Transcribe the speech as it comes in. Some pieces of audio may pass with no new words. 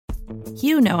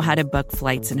You know how to book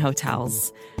flights and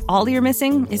hotels. All you're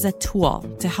missing is a tool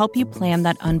to help you plan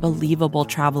that unbelievable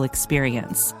travel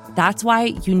experience. That's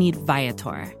why you need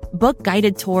Viator. Book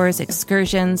guided tours,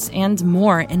 excursions, and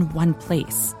more in one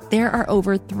place. There are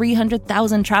over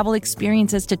 300,000 travel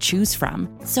experiences to choose from,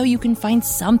 so you can find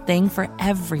something for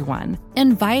everyone.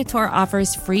 And Viator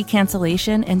offers free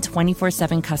cancellation and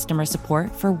 24/7 customer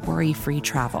support for worry-free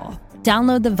travel.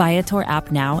 Download the Viator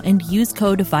app now and use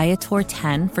code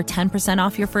Viator10 for 10%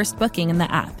 off your first booking in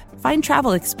the app. Find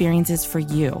travel experiences for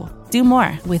you. Do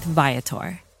more with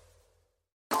Viator.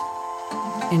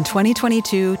 In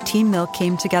 2022, Team Milk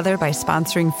came together by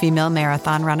sponsoring female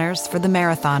marathon runners for the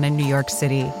marathon in New York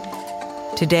City.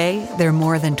 Today, they're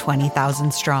more than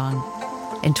 20,000 strong.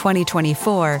 In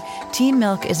 2024, Team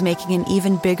Milk is making an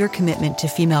even bigger commitment to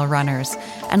female runners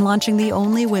and launching the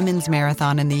only women's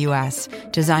marathon in the U.S.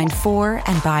 designed for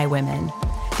and by women.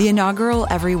 The inaugural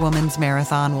Every Woman's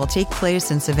Marathon will take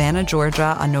place in Savannah,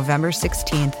 Georgia on November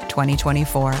 16th,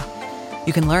 2024.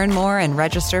 You can learn more and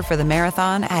register for the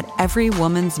marathon at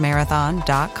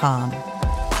everywomansmarathon.com.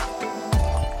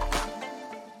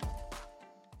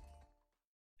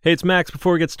 Hey, it's Max.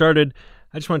 Before we get started,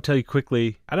 I just want to tell you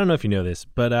quickly, I don't know if you know this,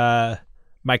 but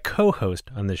my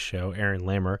co-host on this show, Aaron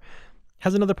Lammer,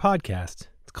 has another podcast.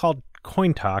 It's called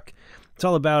Coin Talk. It's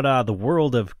all about the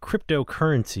world of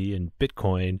cryptocurrency and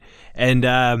Bitcoin, and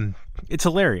it's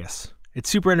hilarious. It's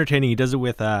super entertaining. He does it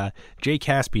with Jay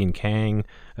Caspian Kang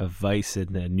of Vice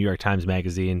and the New York Times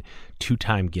Magazine,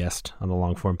 two-time guest on the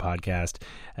Longform podcast.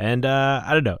 And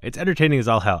I don't know. It's entertaining as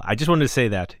all hell. I just wanted to say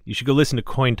that. You should go listen to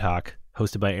Coin Talk,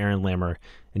 hosted by Aaron Lammer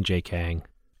and Jay Kang.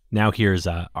 Now here's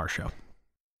our show.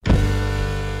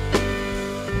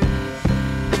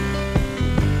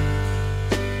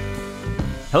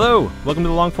 Hello, welcome to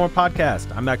the Longform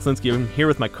Podcast. I'm Max Linsky. I'm here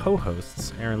with my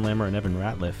co-hosts, Aaron Lammer and Evan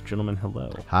Ratliff. Gentlemen, hello.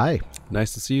 Hi.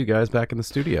 Nice to see you guys back in the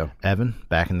studio. Evan,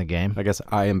 back in the game. I guess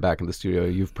I am back in the studio.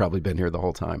 You've probably been here the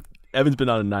whole time. Evan's been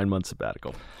on a 9-month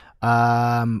sabbatical.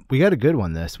 We got a good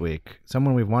one this week.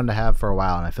 Someone we've wanted to have for a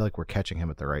while, and I feel like we're catching him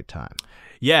at the right time.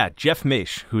 Yeah, Jeff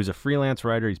Maish, who's a freelance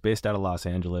writer. He's based out of Los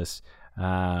Angeles.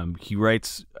 He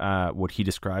writes what he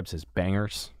describes as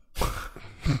bangers.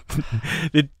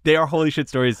 They are holy shit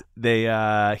stories.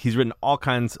 He's written all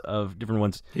kinds of different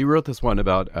ones. He wrote this one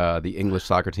about the English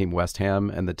soccer team West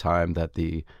Ham and the time that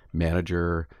the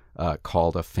manager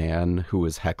called a fan who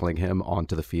was heckling him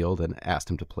onto the field and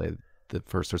asked him to play the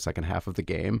first or second half of the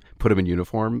game, put him in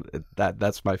uniform.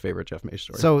 That's my favorite Jeff Maish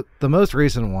story. So the most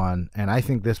recent one, and I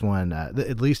think this one,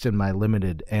 at least in my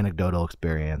limited anecdotal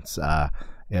experience,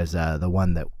 is the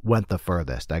one that went the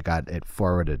furthest. I got it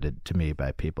forwarded to me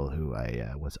by people who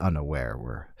I was unaware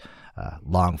were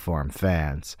long-form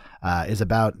fans, is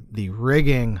about the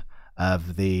rigging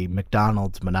of the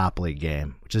McDonald's Monopoly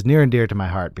game, which is near and dear to my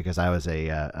heart because I was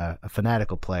a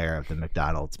fanatical player of the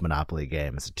McDonald's Monopoly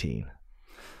game as a teen.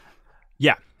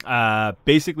 Yeah.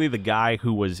 Basically, the guy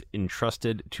who was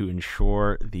entrusted to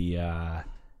ensure the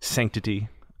sanctity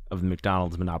of the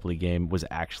McDonald's Monopoly game was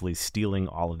actually stealing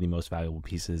all of the most valuable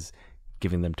pieces,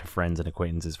 giving them to friends and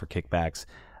acquaintances for kickbacks.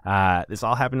 This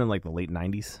all happened in like the late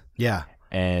 90s. Yeah.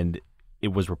 And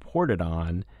it was reported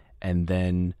on and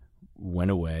then went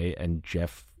away, and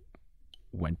Jeff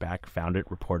went back, found it,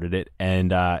 reported it,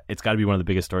 and it's got to be one of the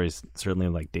biggest stories, certainly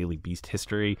in like Daily Beast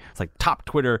history. It's like top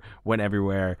Twitter, went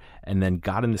everywhere, and then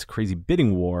got in this crazy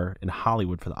bidding war in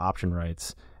Hollywood for the option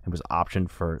rights, and was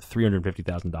optioned for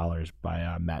 $350,000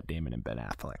 by Matt Damon and Ben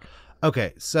Affleck.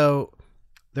 Okay, so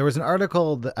there was an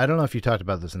article that, I don't know if you talked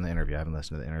about this in the interview. I haven't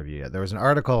listened to the interview yet. There was an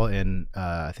article in,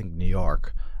 I think, New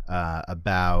York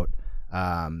about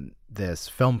this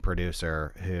film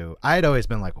producer who I had always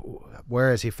been like,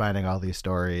 where is he finding all these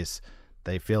stories?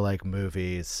 They feel like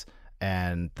movies,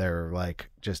 and they're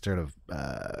like just sort of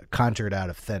conjured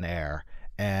out of thin air.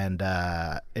 And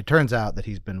it turns out that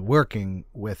he's been working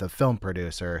with a film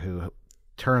producer who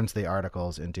turns the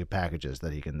articles into packages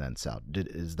that he can then sell.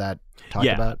 Is that talked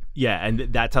about? Yeah,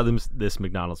 and that's how this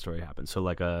McDonald's story happened. So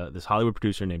like this Hollywood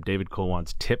producer named David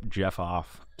Kolwans tipped Jeff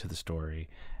off to the story,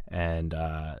 and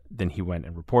then he went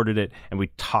and reported it, and we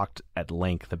talked at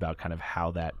length about kind of how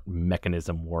that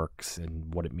mechanism works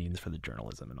and what it means for the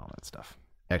journalism and all that stuff.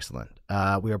 Excellent.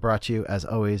 We are brought to you, as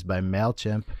always, by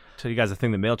MailChimp. Tell you guys the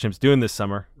thing that MailChimp's doing this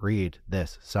summer. Read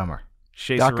this summer.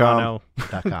 Shea Serrano.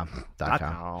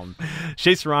 .com.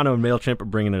 Shea Serrano and MailChimp are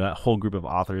bringing a whole group of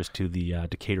authors to the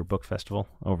Decatur Book Festival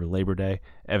over Labor Day.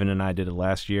 Evan and I did it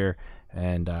last year,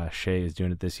 and Shea is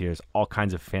doing it this year. There's all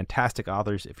kinds of fantastic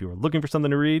authors. If you are looking for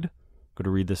something to read, go to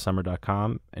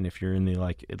readthissummer.com. And if you're in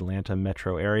the Atlanta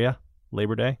metro area,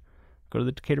 Labor Day, go to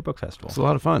the Decatur Book Festival. It's a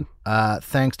lot of fun.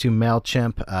 Thanks to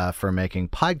MailChimp for making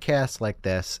podcasts like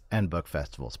this and book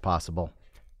festivals possible.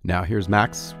 Now here's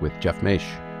Max with Jeff Maish.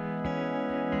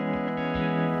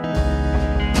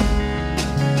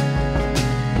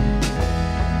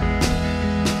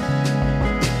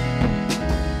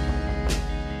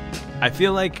 I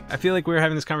feel like we were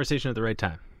having this conversation at the right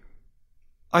time.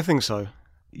 I think so.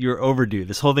 You're overdue.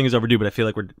 This whole thing is overdue, but I feel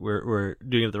like we're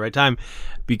doing it at the right time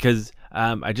because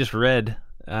I just read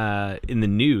in the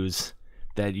news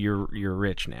that you're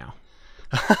rich now.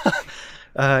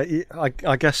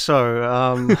 I guess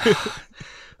so.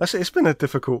 It's been a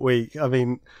difficult week. I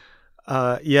mean,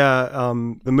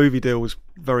 the movie deal was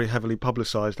very heavily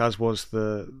publicized, as was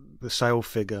the sale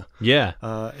figure. Yeah.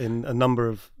 In a number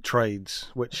of trades,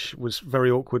 which was very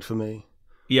awkward for me.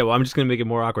 Yeah, well, I'm just going to make it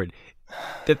more awkward.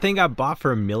 The thing got bought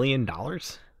for $1 million?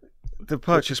 The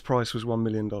purchase price was $1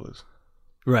 million.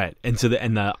 Right. And so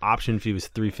the option fee was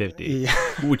 $350,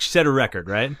 Yeah. which set a record,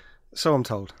 right? So I'm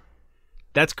told.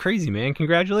 That's crazy, man.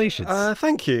 Congratulations.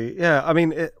 Thank you. Yeah, I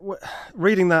mean,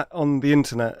 reading that on the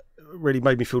internet really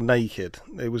made me feel naked.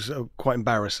 It was quite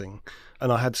embarrassing. And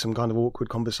I had some kind of awkward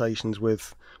conversations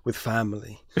with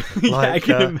family. Yeah, I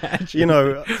can imagine. You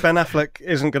know, Ben Affleck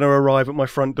isn't going to arrive at my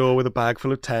front door with a bag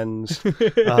full of tens.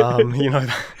 You know.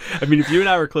 I mean, if you and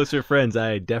I were closer friends,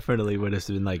 I definitely would have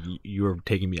been like, you were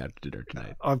taking me out to dinner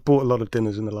tonight. I've bought a lot of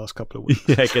dinners in the last couple of weeks.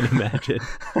 Yeah, I can imagine.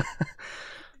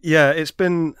 Yeah, it's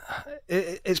been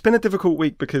a difficult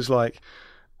week because, like,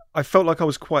 I felt like I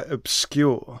was quite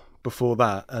obscure before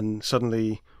that, and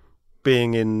suddenly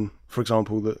being in, for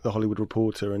example, the Hollywood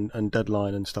Reporter and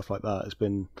Deadline and stuff like that has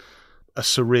been a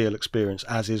surreal experience,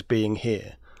 as is being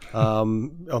here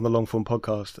on the Long Form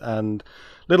podcast. And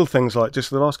little things like just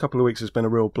the last couple of weeks has been a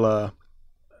real blur.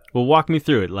 Well, walk me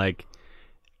through it. Like,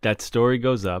 that story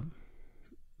goes up,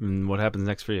 and what happens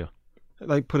next for you?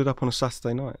 They put it up on a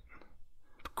Saturday night.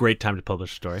 Great time to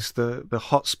publish a story. It's the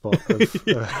hot spot of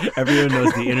Everyone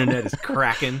knows the internet is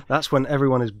cracking. That's when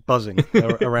everyone is buzzing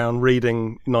around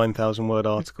reading 9,000 word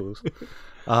articles.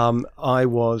 I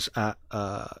was at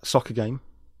a soccer game.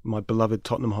 My beloved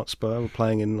Tottenham Hotspur were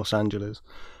playing in Los Angeles,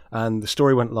 and the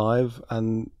story went live,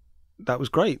 and that was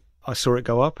great. I saw it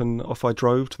go up, and off I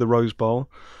drove to the Rose Bowl,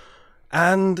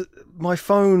 and my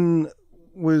phone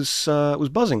was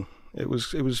buzzing. It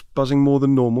was buzzing more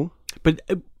than normal. But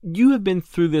you have been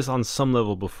through this on some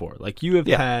level before. Like, you have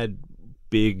had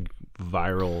big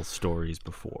viral stories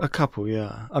before. A couple,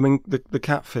 yeah. I mean, the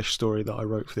catfish story that I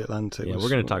wrote for The Atlantic. Yeah, we're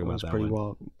going to talk about was that pretty one.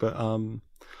 wild. But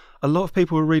a lot of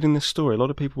people were reading this story. A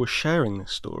lot of people were sharing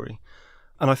this story.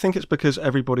 And I think it's because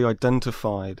everybody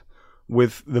identified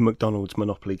with the McDonald's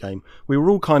Monopoly game. We were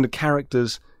all kind of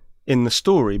characters in the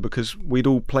story because we'd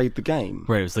all played the game.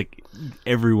 Right, it was like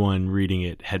everyone reading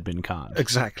it had been conned.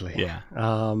 Exactly. Yeah.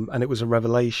 And it was a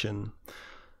revelation.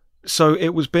 So it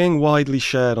was being widely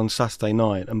shared on Saturday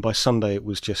night, and by Sunday it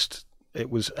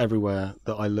was everywhere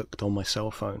that I looked on my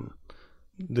cell phone.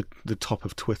 The top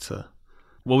of Twitter.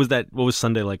 What was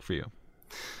Sunday like for you?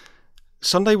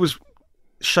 Sunday was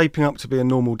shaping up to be a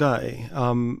normal day.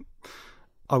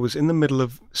 I was in the middle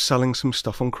of selling some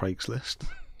stuff on Craigslist.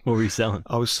 What were you selling?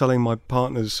 I was selling my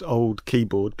partner's old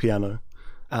keyboard, piano,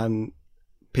 and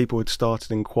people had started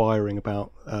inquiring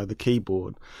about the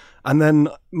keyboard. And then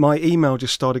my email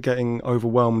just started getting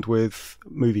overwhelmed with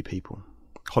movie people,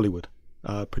 Hollywood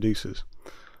producers.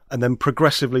 And then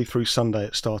progressively through Sunday,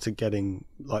 it started getting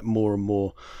like more and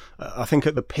more. I think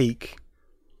at the peak,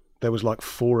 there was like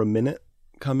 4 a minute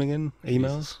coming in,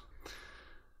 emails. Jesus.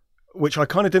 Which I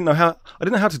kind of didn't know how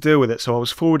to deal with it. So I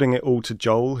was forwarding it all to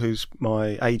Joel, who's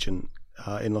my agent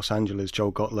in Los Angeles,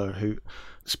 Joel Gottler, who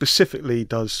specifically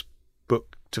does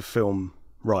book to film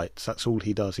rights. That's all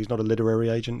he does. He's not a literary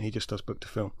agent. He just does book to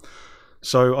film.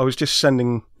 So I was just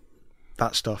sending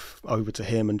that stuff over to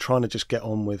him and trying to just get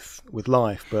on with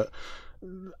life. But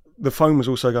the phone was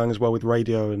also going as well with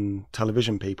radio and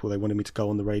television people. They wanted me to go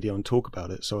on the radio and talk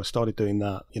about it. So I started doing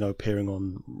that, appearing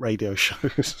on radio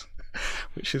shows.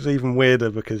 Which is even weirder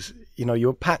because,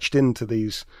 you're patched into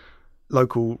these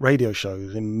local radio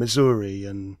shows in Missouri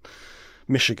and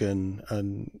Michigan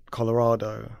and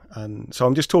Colorado. And so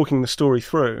I'm just talking the story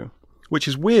through, which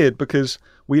is weird because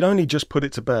we'd only just put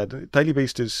it to bed. Daily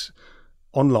Beast is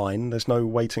online. There's no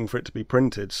waiting for it to be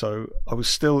printed. So I was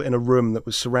still in a room that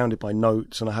was surrounded by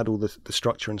notes, and I had all the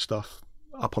structure and stuff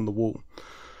up on the wall.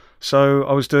 So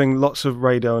I was doing lots of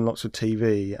radio and lots of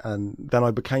TV, and then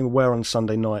I became aware on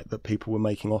Sunday night that people were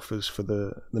making offers for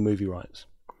the movie rights.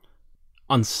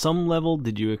 On some level,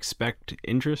 did you expect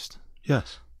interest?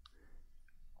 Yes.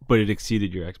 But it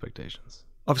exceeded your expectations.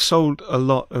 I've sold a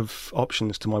lot of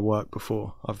options to my work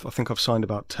before. I think I've signed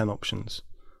about 10 options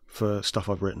for stuff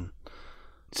I've written.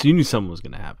 So you knew something was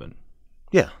going to happen.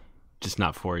 Yeah. Just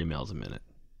not 4 emails a minute.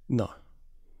 No.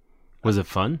 Was it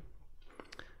fun?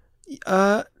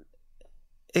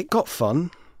 It got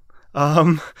fun.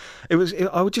 I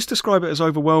would just describe it as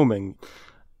overwhelming.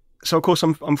 So of course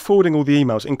I'm forwarding all the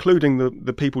emails, including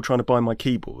the people trying to buy my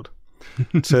keyboard,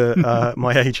 to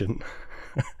my agent.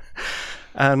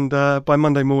 And by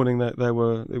Monday morning, it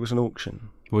was an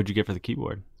auction. What did you get for the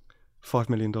keyboard? $5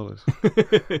 million. Got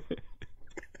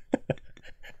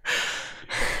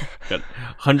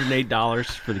 $108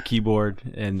 for the keyboard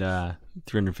and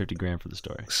 $350,000 for the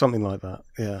story. Something like that.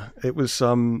 Yeah, it was.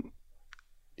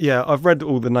 Yeah, I've read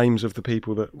all the names of the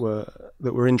people that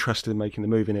were interested in making the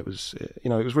movie, and it was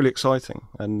really exciting,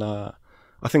 and I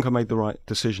think I made the right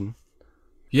decision.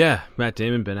 Yeah, Matt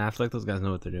Damon, Ben Affleck, those guys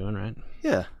know what they're doing, right?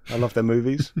 Yeah, I love their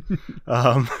movies.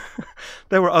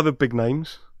 There were other big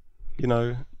names,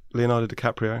 Leonardo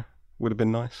DiCaprio would have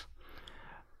been nice.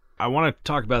 I want to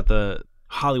talk about the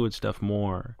Hollywood stuff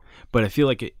more, but I feel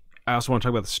like I also want to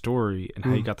talk about the story and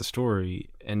how you got the story,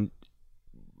 and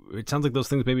it sounds like those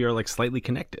things maybe are like slightly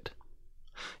connected.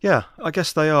 Yeah, I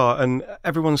guess they are, and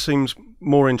everyone seems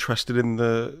more interested in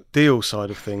the deal side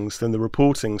of things than the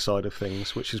reporting side of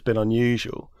things, which has been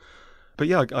unusual. But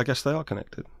yeah, I guess they are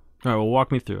connected. All right, well,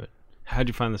 walk me through it. How'd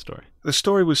you find the story? The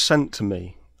story was sent to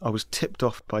me. I was tipped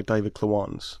off by David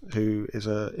Klawans, who is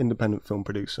an independent film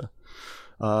producer.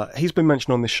 He's been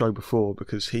mentioned on this show before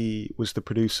because he was the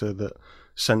producer that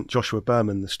sent Joshua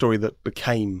Berman the story that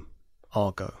became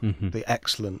Argo, the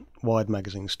excellent Wired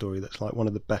magazine story that's like one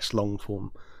of the best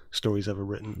long-form stories ever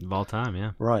written. Of all time,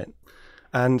 yeah. Right.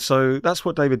 And so that's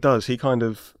what David does.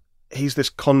 He's this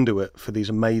conduit for these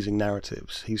amazing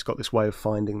narratives. He's got this way of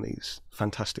finding these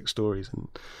fantastic stories. And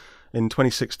in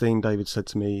 2016, David said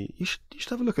to me, you should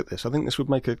have a look at this. I think this would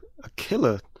make a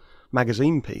killer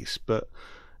magazine piece, but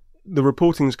the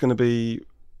reporting is going to be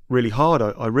really hard,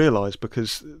 I realised,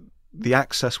 because the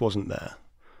access wasn't there.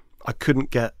 I couldn't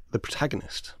get the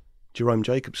protagonist, Jerome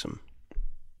Jacobson.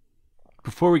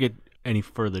 Before we get any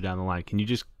further down the line, can you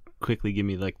just quickly give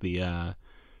me like the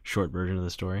short version of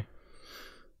the story?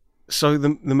 So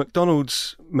the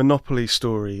McDonald's monopoly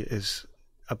story is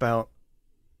about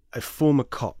a former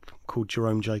cop called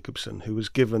Jerome Jacobson, who was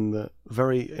given the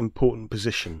very important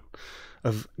position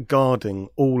of guarding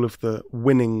all of the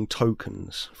winning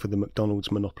tokens for the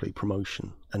McDonald's Monopoly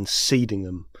promotion and seeding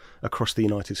them across the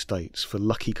United States for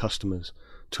lucky customers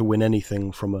to win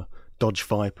anything from a Dodge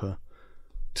Viper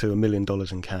to $1 million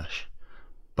in cash.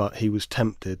 But he was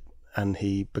tempted and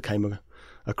he became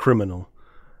a criminal,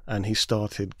 and he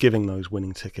started giving those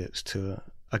winning tickets to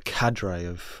a cadre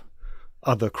of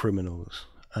other criminals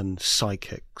and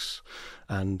psychics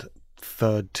and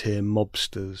third-tier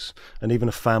mobsters, and even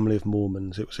a family of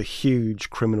Mormons. It was a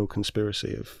huge criminal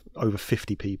conspiracy of over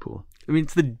 50 people. I mean,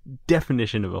 it's the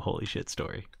definition of a holy shit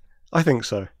story. I think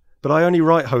so. But I only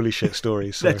write holy shit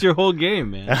stories. So. That's your whole game,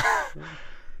 man.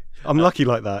 I'm lucky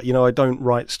like that. I don't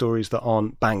write stories that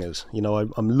aren't bangers.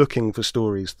 I'm looking for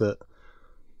stories that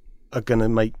are going to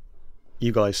make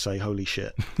you guys say holy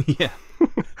shit. Yeah.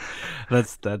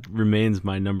 That remains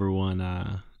my number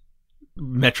one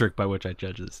metric by which I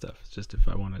judge this stuff. It's just if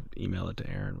I want to email it to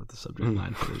Aaron with the subject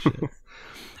line for this shit.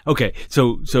 Okay,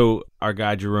 so our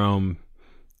guy Jerome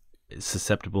is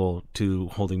susceptible to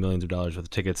holding millions of dollars worth of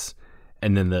tickets,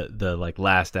 and then the like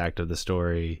last act of the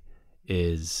story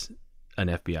is an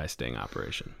FBI sting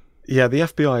operation. Yeah, the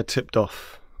FBI had tipped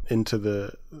off into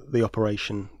the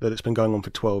operation that it's been going on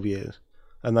for 12 years,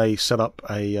 and they set up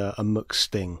a Mc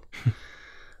sting.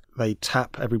 They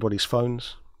tap everybody's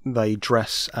phones. They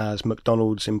dress as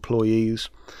McDonald's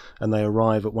employees, and they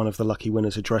arrive at one of the lucky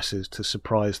winners' addresses to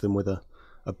surprise them with a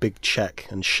big check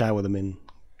and shower them in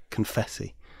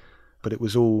confetti. But it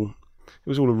was all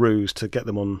a ruse to get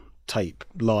them on tape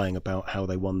lying about how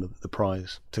they won the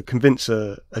prize, to convince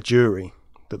a jury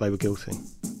that they were guilty.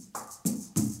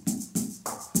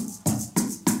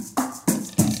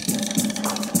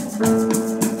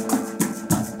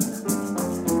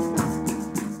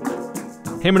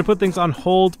 Hey, I'm going to put things on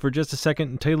hold for just a second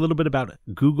and tell you a little bit about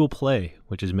Google Play,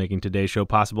 which is making today's show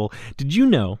possible. Did you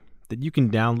know that you can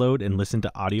download and listen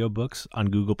to audiobooks on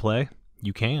Google Play?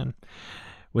 You can.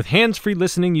 With hands-free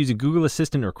listening using Google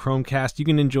Assistant or Chromecast, you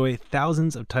can enjoy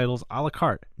thousands of titles a la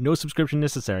carte. No subscription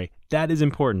necessary. That is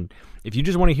important. If you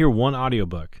just want to hear one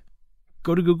audiobook,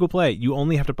 go to Google Play. You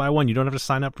only have to buy one. You don't have to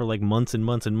sign up for like months and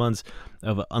months and months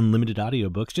of unlimited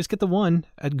audiobooks. Just get the one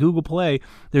at Google Play.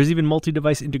 There's even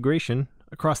multi-device integration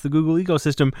across the Google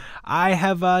ecosystem. I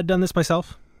have done this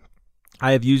myself.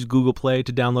 I have used Google Play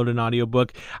to download an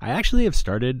audiobook. I actually have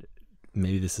started,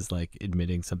 maybe this is like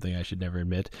admitting something I should never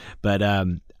admit, but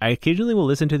I occasionally will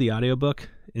listen to the audiobook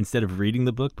instead of reading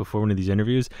the book before one of these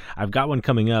interviews. I've got one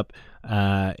coming up.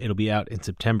 It'll be out in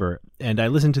September. And I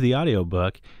listened to the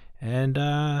audiobook, and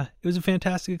it was a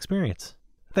fantastic experience,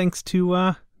 thanks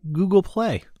to Google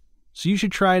Play. So you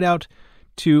should try it out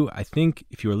too. I think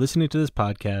if you are listening to this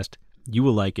podcast, you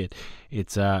will like it.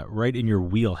 It's right in your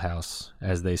wheelhouse,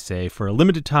 as they say. For a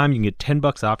limited time, you can get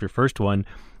 $10 off your first one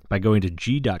by going to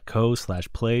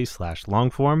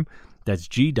g.co/play/longform. That's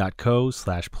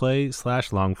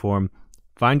g.co/play/longform.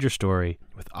 Find your story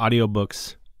with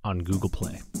audiobooks on Google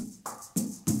Play.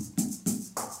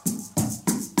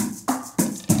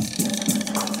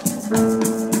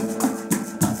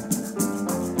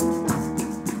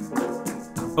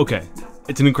 Okay,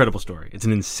 it's an incredible story. It's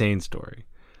an insane story.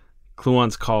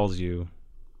 Kluance calls you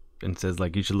and says,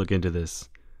 like, you should look into this.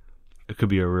 It could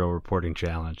be a real reporting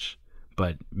challenge.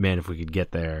 But, man, if we could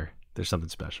get there, there's something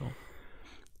special.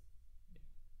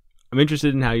 I'm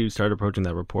interested in how you start approaching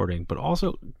that reporting, but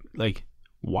also, like,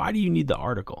 why do you need the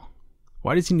article?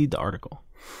 Why does he need the article?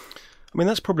 I mean,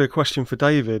 that's probably a question for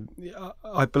David.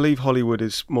 I believe Hollywood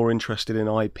is more interested in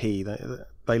IP.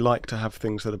 They like to have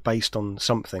things that are based on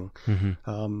something.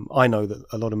 Mm-hmm. I know that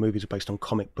a lot of movies are based on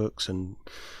comic books, and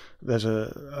there's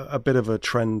a bit of a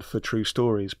trend for true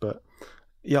stories. But,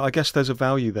 yeah, I guess there's a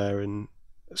value there in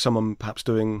someone perhaps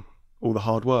doing all the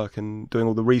hard work and doing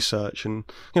all the research. And,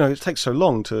 you know, it takes so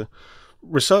long to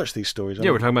research these stories. Yeah,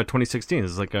 we're talking about 2016.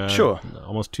 It's like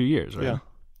almost 2 years, right? Yeah.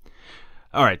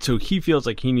 All right, so he feels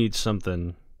like he needs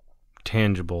something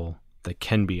tangible that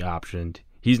can be optioned.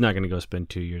 He's not going to go spend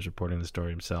 2 years reporting the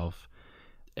story himself.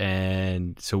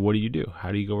 And so what do?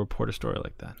 How do you go report a story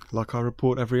like that? Like I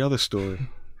report every other story.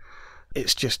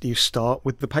 It's just you start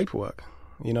with the paperwork,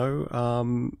 you know,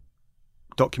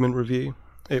 document review.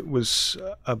 It was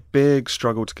a big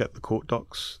struggle to get the court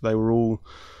docs. They were all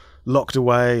locked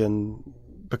away, and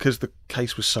because the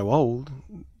case was so old,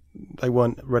 they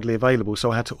weren't readily available.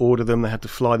 So I had to order them. They had to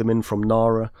fly them in from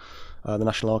NARA, the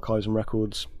National Archives and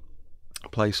Records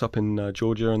place up in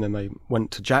Georgia, and then they went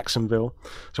to Jacksonville.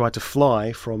 So I had to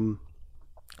fly from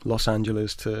Los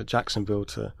Angeles to Jacksonville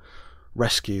to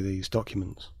rescue these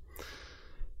documents.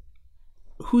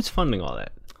 Who's funding all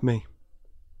that? Me.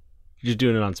 You're just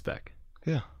doing it on spec?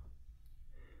 Yeah.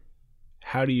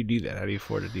 How do you do that? How do you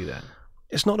afford to do that?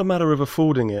 It's not a matter of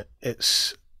affording it.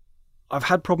 I've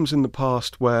had problems in the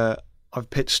past where I've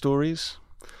pitched stories,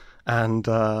 and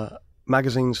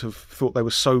magazines have thought they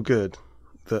were so good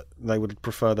that they would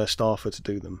prefer their staffer to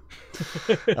do them.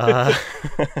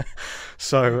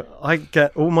 So I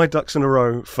get all my ducks in a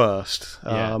row first.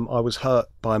 I was hurt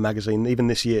by a magazine, even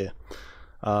this year.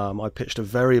 I pitched a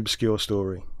very obscure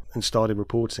story and started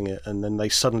reporting it, and then they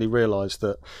suddenly realised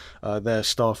that their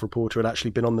staff reporter had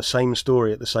actually been on the same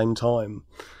story at the same time.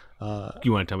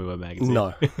 You want to tell me what magazine?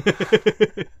 No.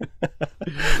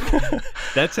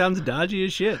 That sounds dodgy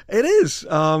as shit. It is,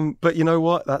 but you know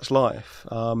what? That's life.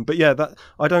 But yeah,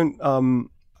 I don't.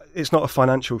 It's not a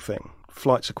financial thing.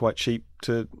 Flights are quite cheap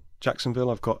to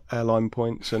Jacksonville. I've got airline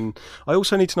points, and I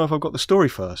also need to know if I've got the story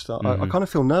first. I kind of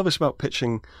feel nervous about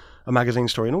pitching a magazine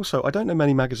story, and also I don't know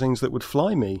many magazines that would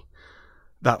fly me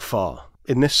that far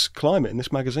in this climate, in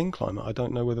this magazine climate. I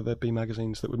don't know whether there'd be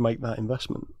magazines that would make that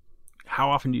investment.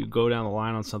 How often do you go down the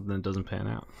line on something that doesn't pan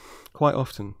out? Quite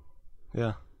often,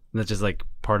 yeah. And that's just like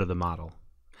part of the model.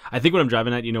 I think what I'm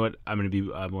driving at, you know what, I'm going to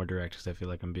be more direct because I feel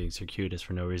like I'm being circuitous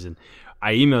for no reason.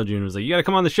 I emailed you and was like, you got to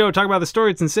come on the show, talk about the story,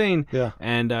 it's insane. Yeah.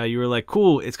 And you were like,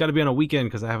 cool, it's got to be on a weekend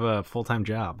because I have a full-time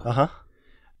job. Uh-huh.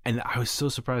 And I was so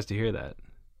surprised to hear that.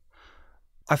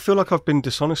 I feel like I've been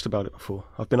dishonest about it before.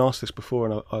 I've been asked this before,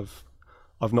 and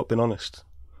I've not been honest.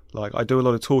 Like, I do a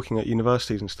lot of talking at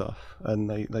universities and stuff, and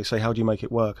they say, how do you make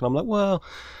it work? And I'm like, well,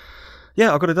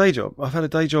 yeah, I've got a day job. I've had a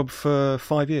day job for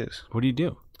 5 years. What do you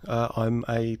do? I'm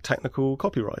a technical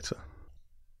copywriter.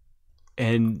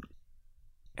 And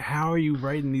how are you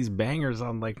writing these bangers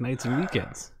on, like, nights and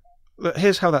weekends?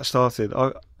 Here's how that started.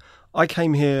 I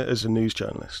came here as a news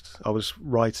journalist. I was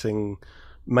writing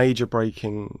major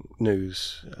breaking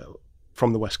news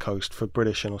from the West Coast for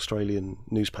British and Australian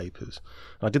newspapers.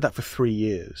 And I did that for 3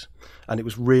 years, and it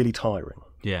was really tiring.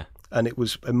 Yeah. And it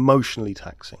was emotionally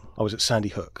taxing. I was at Sandy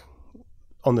Hook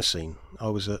on the scene. I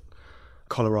was at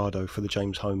Colorado for the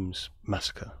James Holmes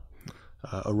massacre,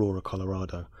 Aurora,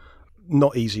 Colorado.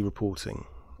 Not easy reporting.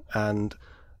 And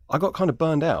I got kind of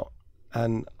burned out.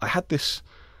 And I had this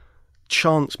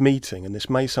chance meeting, and this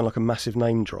may sound like a massive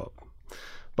name drop,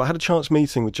 but I had a chance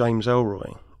meeting with James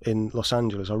Ellroy in Los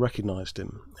Angeles. I recognised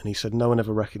him, and he said no one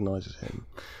ever recognises him.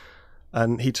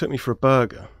 And he took me for a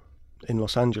burger in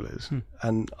Los Angeles.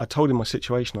 And I told him my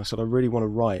situation. I said, I really want to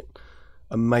write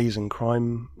amazing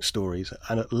crime stories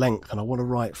and at length, and I want to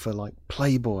write for like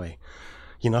Playboy.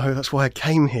 You know, that's why I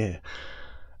came here.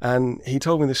 And he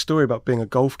told me this story about being a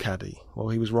golf caddy while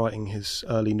he was writing his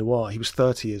early noir. He was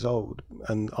 30 years old,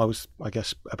 and I was, I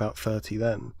guess, about 30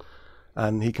 then.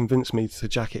 And he convinced me to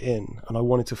jack it in, and I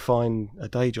wanted to find a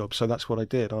day job, so that's what I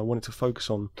did. I wanted to focus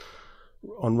on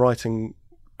writing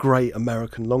great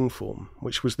American long form,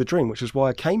 which was the dream, which is why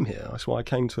I came here. That's why I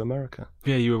came to America.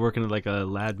 Yeah, you were working at like a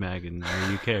lad mag in the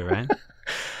UK, right?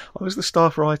 I was the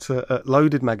staff writer at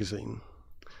Loaded magazine.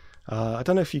 I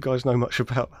don't know if you guys know much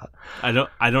about that.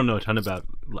 I don't know a ton about.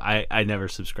 I never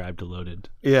subscribed to Loaded.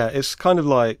 Yeah, it's kind of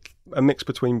like a mix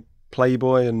between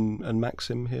Playboy and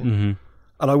Maxim here. Mm-hmm.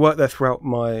 And I worked there throughout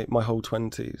my whole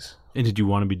 20s. And did you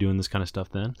want to be doing this kind of stuff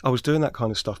then? I was doing that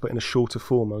kind of stuff, but in a shorter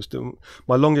form.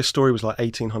 My longest story was like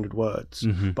 1,800 words.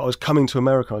 Mm-hmm. But I was coming to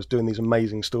America. I was doing these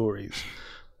amazing stories.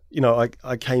 You know,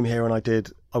 I came here and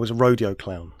I was a rodeo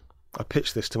clown. I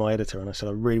pitched this to my editor and I said,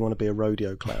 I really want to be a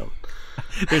rodeo clown.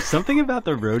 There's something about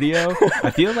the rodeo.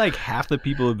 I feel like half the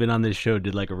people who've been on this show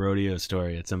did like a rodeo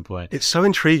story at some point. It's so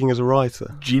intriguing as a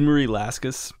writer. Jean Marie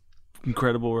Laskus,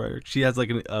 incredible writer. She has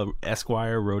like a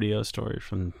Esquire rodeo story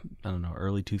from, I don't know,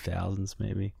 early 2000s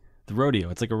maybe. The rodeo,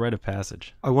 it's like a rite of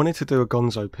passage. I wanted to do a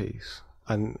gonzo piece,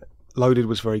 and Loaded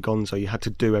was very gonzo. You had to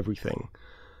do everything.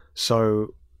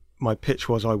 So my pitch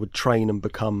was I would train and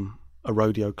become a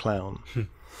rodeo clown,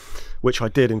 which I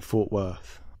did in Fort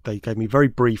Worth. They gave me very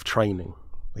brief training.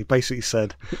 They basically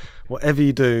said, whatever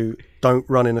you do, don't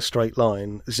run in a straight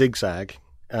line, zigzag,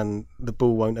 and the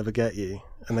bull won't ever get you.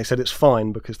 And they said it's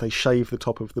fine because they shave the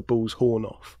top of the bull's horn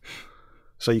off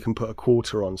so you can put a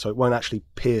quarter on, so it won't actually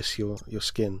pierce your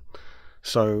skin.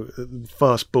 So the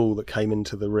first bull that came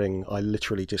into the ring, I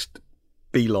literally just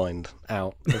beelined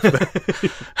out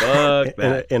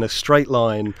in a straight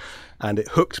line, and it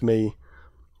hooked me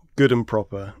good and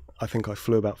proper. I think I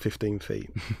flew about 15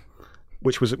 feet,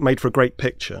 which was made for a great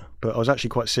picture, but I was actually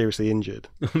quite seriously injured.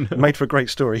 It made for a great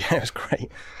story. Yeah, it was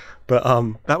great. But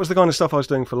that was the kind of stuff I was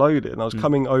doing for Loaded, and I was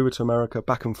coming over to America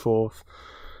back and forth,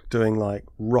 doing like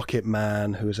Rocket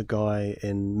Man, who was a guy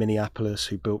in Minneapolis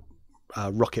who built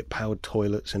rocket-powered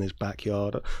toilets in his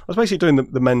backyard. I was basically doing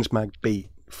the men's mag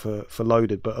beat for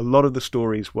Loaded, but a lot of the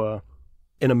stories were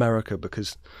in America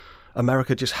because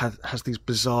America just has these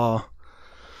bizarre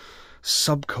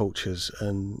subcultures,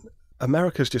 and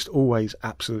America's just always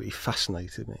absolutely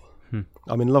fascinated me.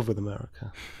 I'm in love with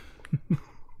America.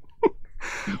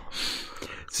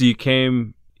 So you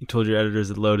told your editors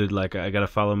at Loaded, like, I got to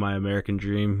follow my American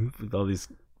dream with all these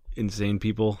insane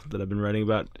people that I've been writing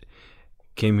about.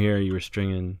 Came here, you were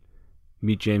stringing,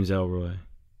 meet James Ellroy.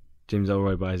 James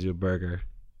Ellroy buys you a burger,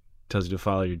 tells you to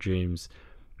follow your dreams,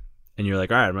 and you're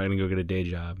like, all right, I'm not going to go get a day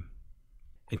job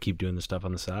and keep doing the stuff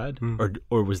on the side?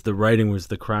 Or was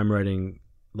the crime writing,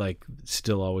 like,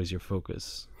 still always your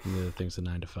focus and the other things, the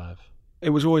 9 to 5?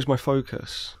 It was always my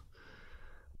focus.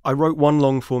 I wrote one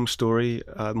long-form story,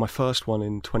 my first one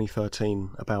in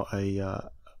 2013, about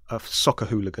a soccer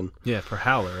hooligan. Yeah, for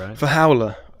Howler, right? For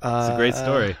Howler. It's a great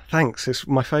story. Thanks, it's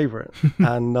my favourite.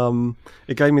 And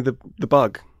it gave me the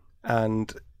bug.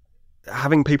 And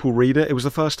having people read it, it was the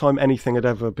first time anything had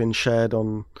ever been shared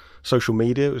on social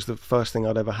media. It was the first thing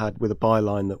I'd ever had with a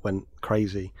byline that went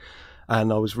crazy.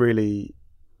 And I was in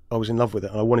love with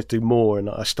it. And I wanted to do more. And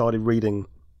I started reading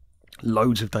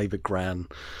loads of David Gran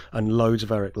and loads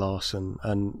of Eric Larson,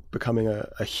 and becoming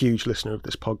a huge listener of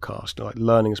this podcast, like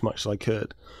learning as much as I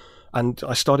could. And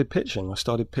I started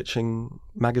pitching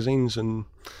magazines and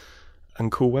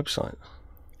cool websites.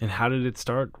 And how did it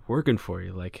start working for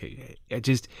you? Like,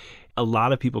 a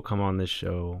lot of people come on this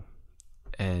show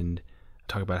and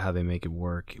talk about how they make it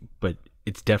work, but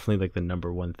it's definitely like the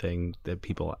number one thing that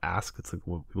people ask. It's like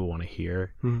what people want to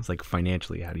hear. It's like,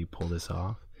 financially, how do you pull this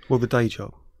off? Well, the day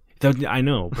job. I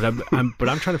know, but I'm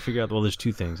trying to figure out. Well, there's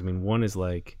two things. I mean, one is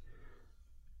like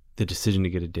the decision to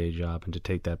get a day job and to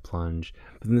take that plunge,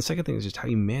 but then the second thing is just how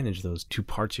you manage those two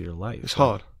parts of your life. It's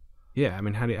hard. Yeah, I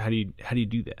mean, how do you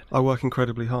do that? I work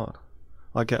incredibly hard.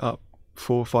 I get up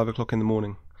 4 or 5 o'clock in the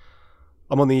morning.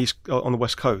 I'm on the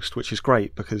West Coast, which is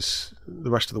great because the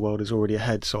rest of the world is already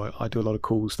ahead. So I do a lot of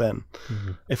calls then.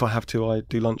 If I have to, I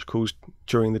do lunch calls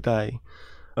during the day,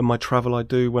 and my travel I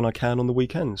do when I can on the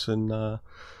weekends. And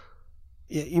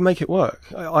you make it work.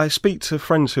 I speak to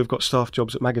friends who have got staff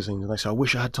jobs at magazines, and they say, I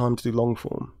wish I had time to do long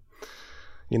form,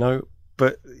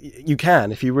 but you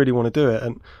can if you really want to do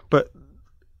it. But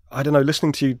I don't know,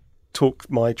 listening to you talk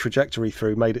my trajectory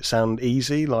through made it sound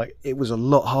easy. Like, it was a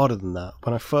lot harder than that.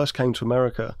 When I first came to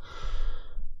America,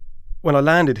 when I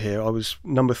landed here, I was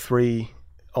number 3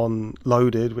 on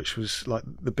Loaded, which was like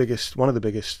one of the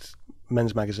biggest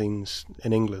men's magazines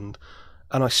in England.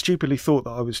 And I stupidly thought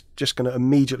that I was just going to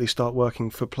immediately start working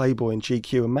for Playboy and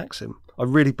GQ and Maxim. I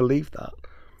really believed that.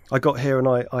 I got here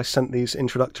and I sent these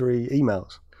introductory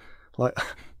emails. Like,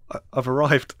 I've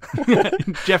arrived.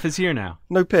 Jeff is here now.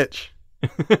 No pitch.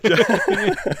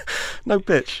 No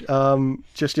pitch.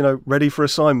 Just, ready for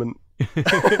assignment.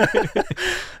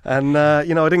 And, I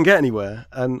didn't get anywhere.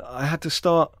 And I had to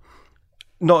start,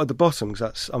 not at the bottom, because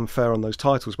that's unfair on those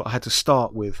titles, but I had to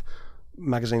start with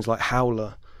magazines like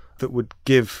Howler that would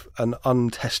give an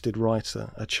untested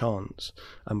writer a chance,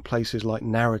 and places like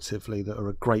Narratively that are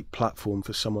a great platform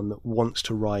for someone that wants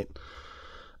to write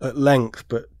at length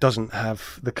but doesn't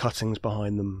have the cuttings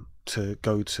behind them to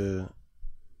go to,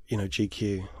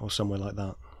 GQ or somewhere like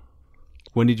that.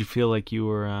 When did you feel like you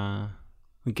were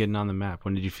getting on the map?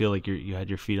 When did you feel like you had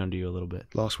your feet under you a little bit?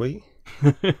 Last week.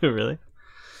 Really?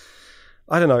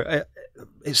 I don't know.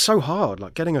 It's so hard.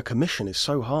 Like, getting a commission is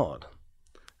so hard.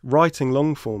 Writing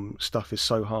long form stuff is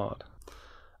so hard.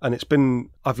 And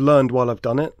I've learned while I've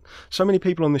done it. So many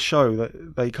people on the show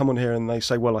that they come on here and they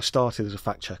say, well, I started as a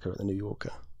fact checker at the New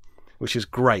Yorker, which is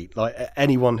great. Like,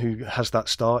 anyone who has that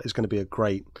start is going to be a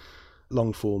great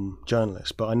long form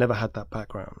journalist, but I never had that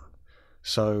background.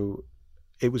 So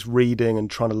it was reading and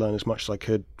trying to learn as much as I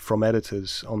could from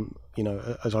editors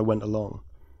as I went along.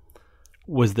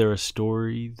 Was there a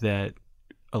story that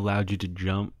allowed you to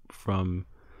jump from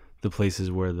the places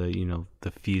where the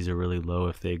fees are really low,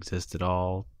 if they exist at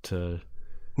all, to...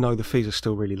 No, the fees are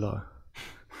still really low.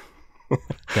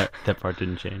 that part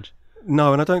didn't change?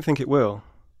 No, and I don't think it will.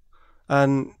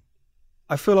 And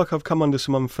I feel like I've come under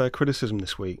some unfair criticism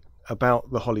this week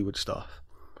about the Hollywood stuff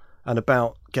and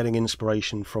about getting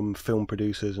inspiration from film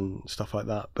producers and stuff like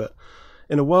that. But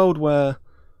in a world where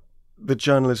the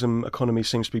journalism economy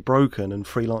seems to be broken and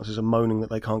freelancers are moaning that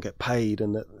they can't get paid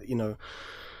and that,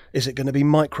 is it going to be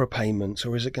micropayments,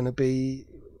 or is it going to be,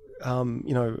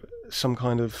 some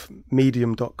kind of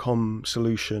medium.com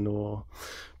solution or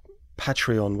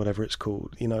Patreon, whatever it's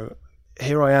called?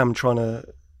 Here I am trying to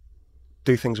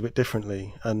do things a bit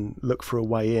differently and look for a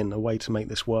way in, a way to make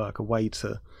this work, a way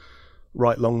to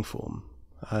write long form.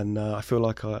 And I feel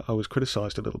like I was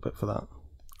criticised a little bit for that.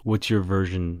 What's your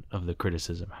version of the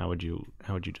criticism? How would you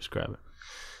describe it?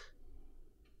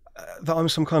 That I'm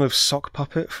some kind of sock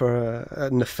puppet for a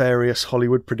nefarious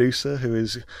Hollywood producer who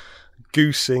is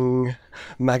goosing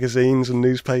magazines and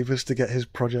newspapers to get his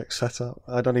project set up.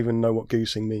 I don't even know what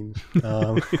goosing means.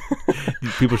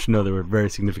 People should know there were very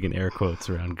significant air quotes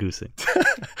around goosing.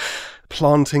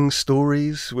 Planting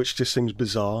stories, which just seems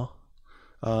bizarre,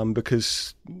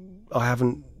 because I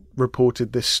haven't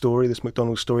reported this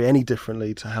McDonald's story, any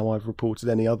differently to how I've reported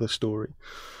any other story.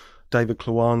 David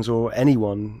Klawans or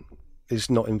anyone is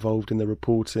not involved in the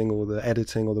reporting or the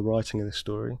editing or the writing of this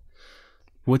story.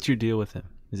 What's your deal with him?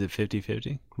 Is it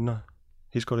 50-50? No.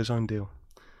 He's got his own deal.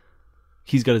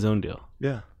 He's got his own deal?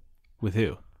 Yeah. With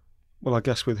who? Well, I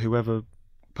guess with whoever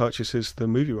purchases the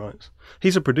movie rights.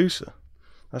 He's a producer.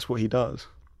 That's what he does.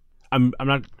 I'm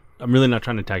really not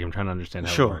trying to tag him. I'm trying to understand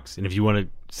how it works. And if you want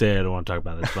to say I don't want to talk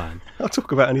about it, that's fine. I'll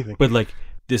talk about anything. But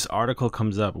this article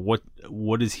comes up.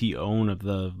 What does he own of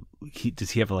the?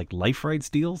 Does he have life rights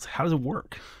deals? How does it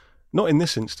work? Not in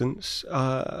this instance.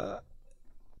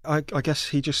 I guess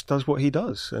he just does what he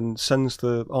does and sends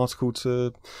the article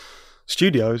to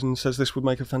studios and says this would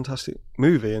make a fantastic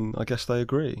movie, and I guess they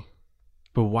agree.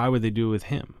 But why would they do it with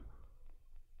him?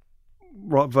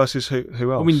 Right, versus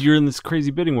who else? I mean, you're in this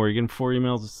crazy bidding war. You're getting 4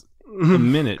 emails a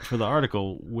minute for the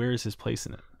article. Where is his place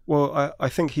in it? Well, I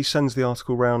think he sends the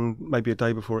article round maybe a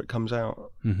day before it comes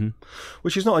out, mm-hmm.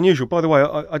 which is not unusual. By the way,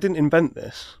 I didn't invent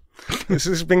this. This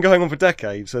has been going on for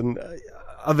decades, and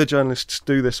other journalists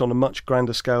do this on a much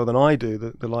grander scale than I do.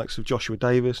 The likes of Joshua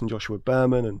Davis and Joshua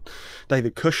Berman and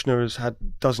David Kushner has had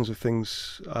dozens of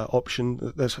things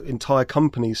optioned. There's entire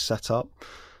companies set up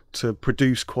to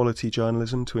produce quality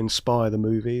journalism to inspire the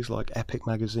movies, like Epic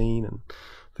Magazine and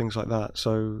things like that.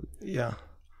 So, yeah.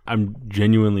 I'm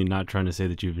genuinely not trying to say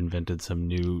that you've invented some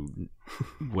new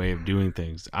way of doing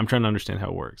things. I'm trying to understand how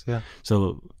it works. Yeah.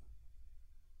 So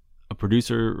a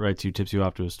producer writes you, tips you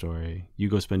off to a story. You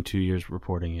go spend 2 years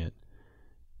reporting it.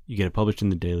 You get it published in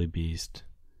the Daily Beast.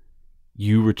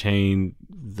 You retain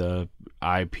the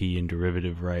IP and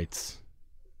derivative rights.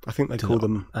 I think they call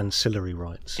them ancillary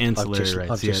rights. Ancillary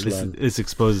rights. This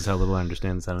exposes how little I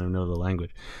understand this. I don't even know the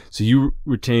language. So you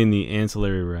retain the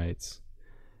ancillary rights,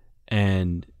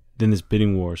 and then this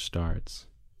bidding war starts.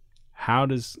 How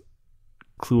does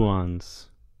Klawans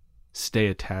stay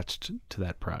attached to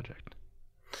that project?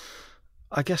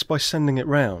 I guess by sending it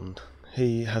round,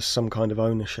 he has some kind of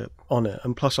ownership on it.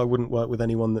 And plus, I wouldn't work with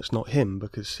anyone that's not him,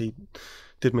 because he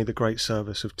did me the great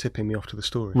service of tipping me off to the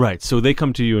story. Right. So they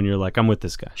come to you and you're like, I'm with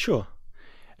this guy. Sure.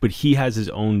 But he has his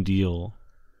own deal.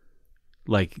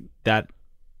 Like that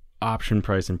option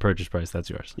price and purchase price, that's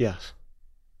yours. Yes.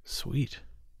 Sweet.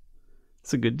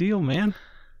 It's a good deal, man.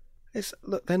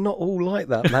 Look, they're not all like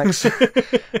that, Max.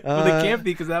 Well, they can't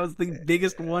be, because that was the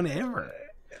biggest one ever.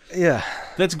 Yeah.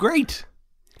 That's great.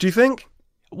 Do you think?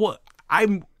 Well,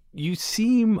 you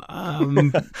seem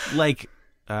like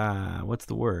what's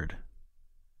the word?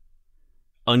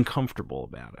 Uncomfortable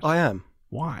about it. I am.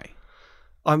 Why?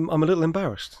 I'm a little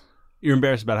embarrassed. You're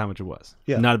embarrassed about how much it was.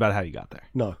 Yeah. Not about how you got there.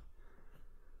 No.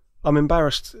 I'm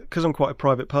embarrassed because I'm quite a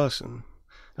private person.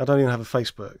 I don't even have a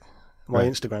Facebook. My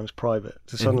Right. Instagram's private.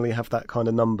 To suddenly have that kind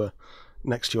of number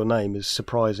next to your name is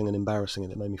surprising and embarrassing,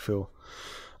 and it made me feel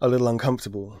a little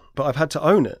uncomfortable. But I've had to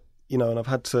own it, and I've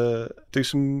had to do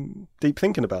some deep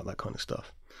thinking about that kind of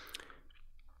stuff.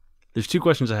 There's two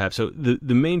questions I have. So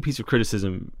the main piece of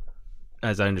criticism,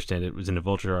 as I understand it, was in a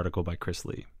Vulture article by Chris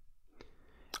Lee.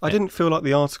 I didn't feel like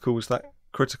the article was that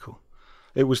critical.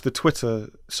 It was the Twitter,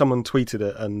 someone tweeted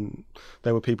it, and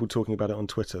there were people talking about it on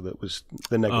Twitter. That was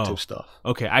the negative stuff.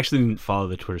 Okay, I actually didn't follow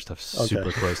the Twitter stuff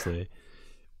super closely.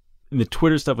 And the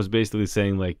Twitter stuff was basically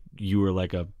saying like you were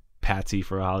like a patsy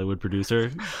for a Hollywood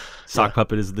producer. Sock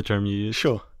puppet is the term you use.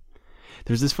 Sure.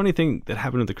 There's this funny thing that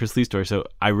happened with the Chris Lee story. So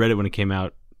I read it when it came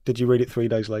out. Did you read it 3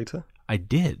 days later? I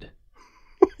did.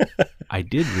 I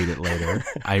did read it later.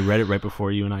 I read it right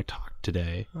before you and I talked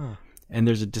today. Oh. And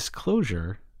there's a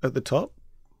disclosure At the top?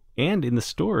 and in the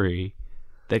story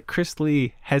that Chris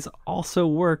Lee has also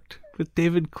worked with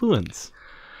David Cluens.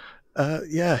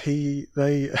 Yeah,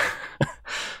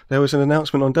 there was an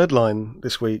announcement on Deadline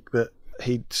this week that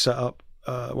he'd set up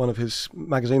one of his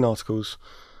magazine articles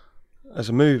as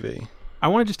a movie. I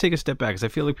want to just take a step back because I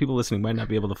feel like people listening might not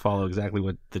be able to follow exactly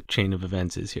what the chain of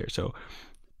events is here. So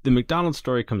the McDonald's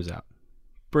story comes out,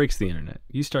 breaks the internet.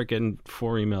 You start getting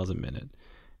 4 emails a minute.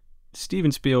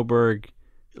 Steven Spielberg,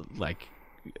 like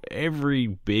every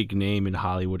big name in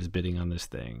Hollywood is bidding on this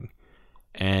thing.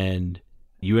 And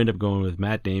you end up going with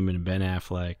Matt Damon and Ben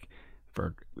Affleck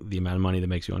for the amount of money that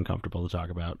makes you uncomfortable to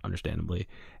talk about, understandably.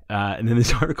 And then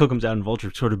this article comes out in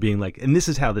Vulture sort of being like, and this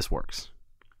is how this works.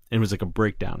 And it was like a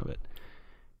breakdown of it.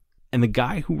 And the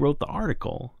guy who wrote the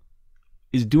article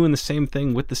is doing the same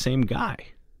thing with the same guy.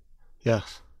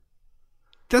 Yes.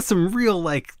 That's some real,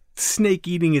 like, snake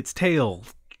eating its tail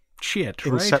shit,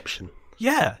 right? Inception.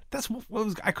 Yeah, that's what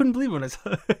was. I couldn't believe when I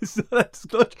saw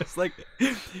that. Just like,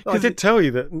 I did tell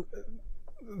you that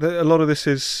a lot of this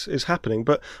is happening.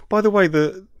 But by the way,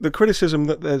 the criticism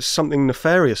that there's something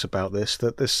nefarious about this,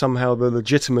 that there's somehow the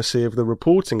legitimacy of the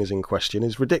reporting is in question,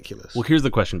 is ridiculous. Well, here's the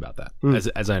question about that,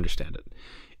 as I understand it,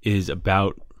 is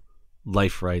about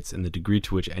life rights and the degree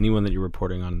to which anyone that you're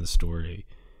reporting on in the story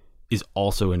is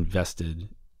also invested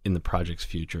in the project's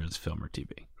future as film or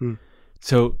TV.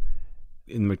 So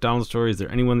in the McDonald's story, is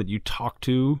there anyone that you talk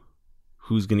to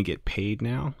who's going to get paid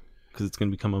now because it's going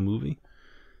to become a movie?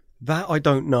 That I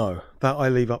don't know. That I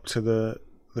leave up to the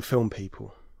film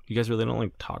people. You guys really don't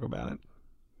like talk about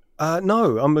it?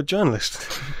 No, I'm a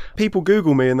journalist. People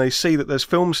Google me and they see that there's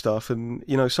film stuff, and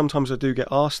sometimes I do get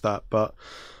asked that, but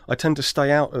I tend to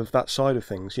stay out of that side of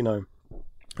things, and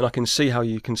I can see how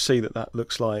you can see that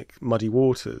looks like muddy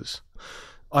waters.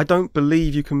 I don't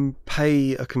believe you can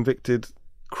pay a convicted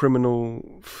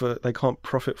criminal they can't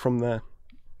profit from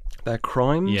their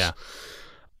crimes.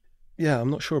 Yeah, I'm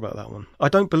not sure about that one. I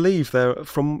don't believe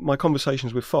from my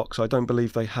conversations with Fox, I don't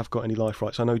believe they have got any life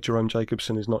rights. I know Jerome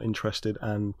Jacobson is not interested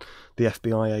and the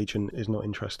FBI agent is not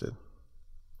interested.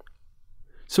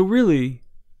 So really,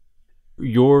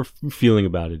 your feeling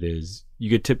about it is you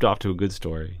get tipped off to a good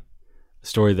story, a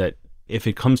story that, if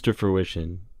it comes to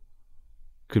fruition,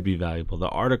 could be valuable. The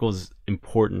article is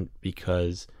important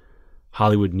because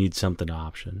Hollywood needs something to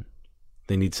option.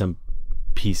 They need some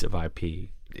piece of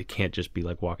IP. It can't just be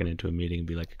like walking into a meeting and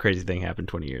be like, a crazy thing happened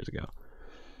 20 years ago.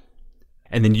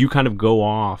 And then you kind of go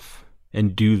off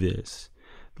and do this,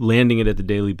 landing it at the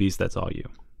Daily Beast. That's all you.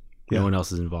 Yeah. No one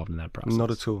else is involved in that process.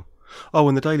 Not at all. Oh,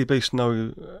 and the Daily Beast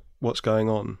know what's going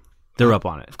on. They're up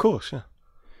on it. Of course, yeah.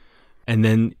 And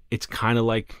then it's kind of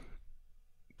like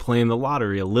playing the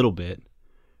lottery a little bit.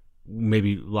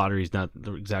 Maybe lottery is not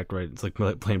the exact right. It's like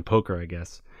playing poker, I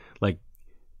guess. Like,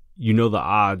 the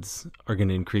odds are going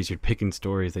to increase. You're picking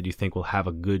stories that you think will have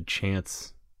a good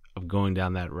chance of going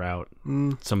down that route.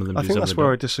 Some of them do, I think some that's of them where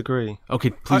I don't. disagree.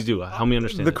 Okay, please do. Help me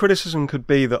understand The it. criticism could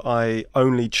be that I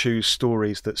only choose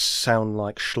stories that sound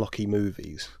like schlocky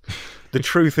movies. The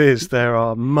truth is, there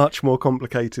are much more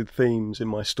complicated themes in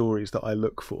my stories that I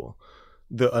look for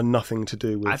that are nothing to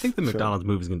do with. I think the film. McDonald's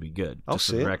movie is going to be good. I'll just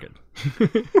for see the it.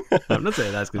 record. I'm not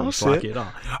saying that's going to I'll be see schlocky it. at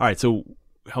all. All right, so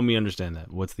help me understand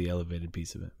that. What's the elevated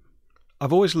piece of it?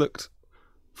 I've always looked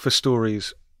for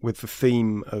stories with the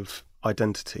theme of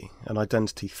identity and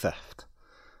identity theft.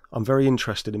 I'm very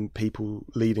interested in people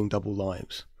leading double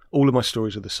lives. All of my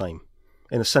stories are the same.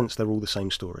 In a sense, they're all the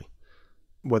same story.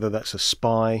 Whether that's a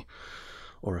spy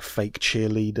or a fake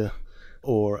cheerleader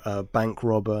or a bank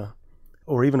robber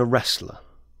or even a wrestler.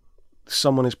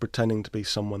 Someone is pretending to be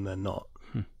someone they're not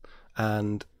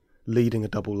and leading a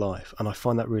double life. And I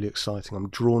find that really exciting. I'm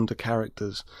drawn to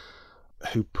characters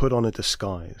who put on a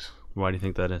disguise. Why do you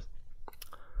think that is?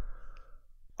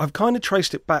 I've kind of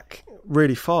traced it back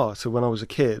really far to when I was a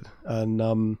kid,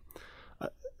 and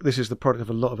this is the product of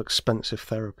a lot of expensive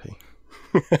therapy.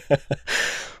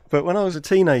 But when I was a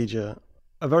teenager,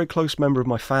 a very close member of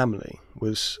my family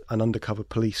was an undercover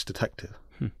police detective,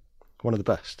 one of the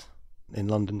best in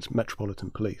London's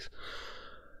Metropolitan Police.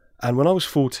 And when I was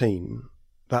 14,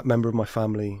 that member of my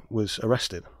family was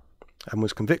arrested and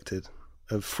was convicted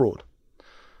of fraud.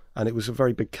 And it was a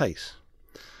very big case.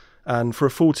 And for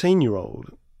a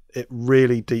 14-year-old, it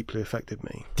really deeply affected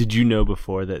me. Did you know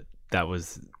before that that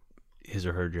was his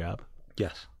or her job?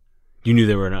 Yes. You knew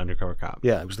they were an undercover cop?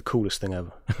 Yeah, it was the coolest thing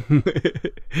ever.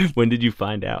 When did you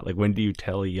find out? Like, when do you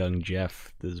tell young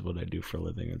Jeff, this is what I do for a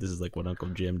living, or this is like what Uncle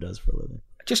Jim does for a living?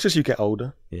 Just as you get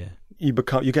older, Yeah. you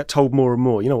get told more and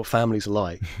more. You know what families are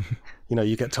like.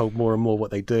 You get told more and more what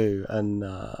they do. And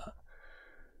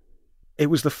it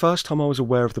was the first time I was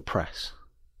aware of the press,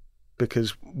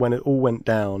 because when it all went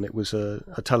down, it was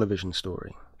a television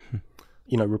story.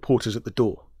 Reporters at the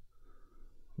door,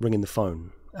 ringing the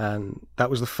phone. And that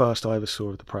was the first I ever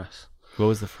saw of the press. What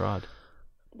was the fraud?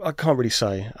 I can't really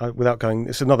say without going.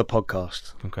 It's another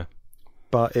podcast. Okay.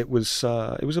 But it was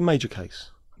a major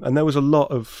case. And there was a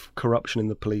lot of corruption in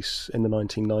the police in the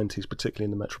 1990s, particularly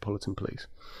in the Metropolitan Police.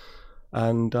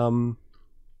 And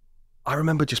I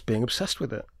remember just being obsessed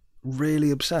with it,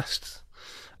 really obsessed.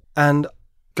 And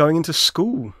going into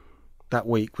school that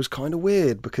week was kind of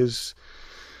weird, because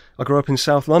I grew up in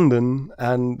South London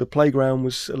and the playground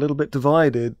was a little bit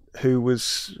divided,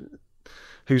 whose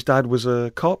dad was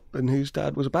a cop and whose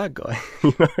dad was a bad guy.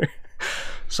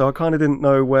 So I kind of didn't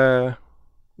know where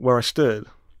I stood.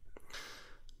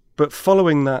 But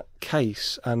following that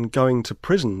case and going to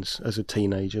prisons as a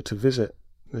teenager to visit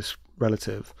this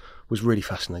relative was really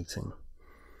fascinating.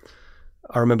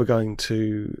 I remember going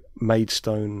to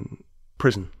Maidstone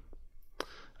Prison,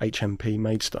 HMP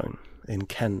Maidstone in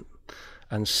Kent,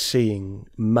 and seeing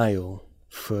mail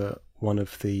for one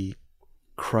of the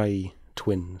Cray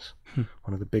twins,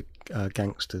 one of the big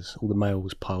gangsters. All the mail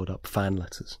was piled up, fan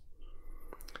letters,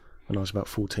 when I was about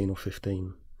 14 or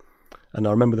 15. And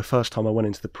I remember the first time I went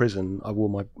into the prison, I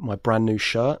wore my brand new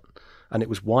shirt, and it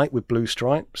was white with blue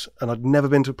stripes, and I'd never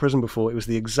been to a prison before. It was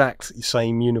the exact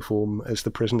same uniform as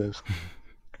the prisoners.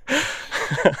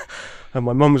 And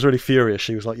my mum was really furious.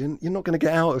 She was like, you're not going to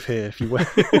get out of here if you wear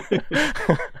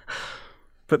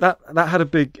But that had a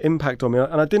big impact on me,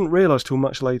 and I didn't realise till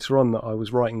much later on that I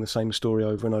was writing the same story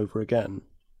over and over again.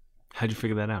 How'd you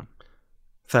figure that out?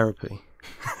 Therapy.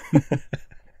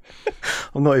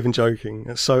 I'm not even joking.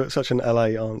 It's such an LA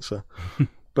answer.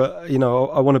 But,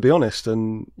 I want to be honest,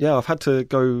 and yeah, I've had to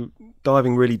go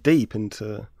diving really deep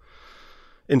into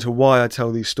why I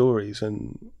tell these stories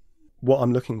and what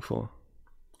I'm looking for.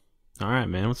 All right,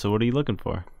 man. So what are you looking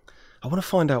for? I want to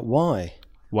find out why.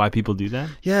 Why people do that?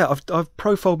 Yeah, I've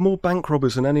profiled more bank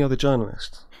robbers than any other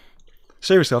journalist.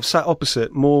 Seriously, I've sat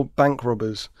opposite more bank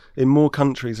robbers in more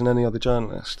countries than any other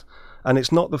journalist. And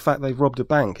it's not the fact they've robbed a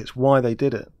bank, it's why they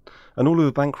did it. And all of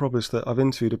the bank robbers that I've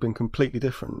interviewed have been completely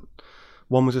different.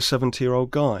 One was a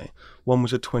 70-year-old guy. One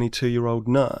was a 22-year-old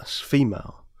nurse,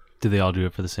 female. Do they all do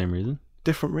it for the same reason?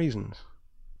 Different reasons.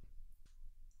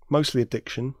 Mostly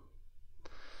addiction.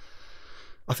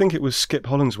 I think it was Skip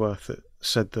Hollandsworth that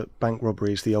said that bank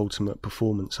robbery is the ultimate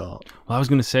performance art. Well, I was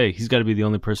going to say, he's got to be the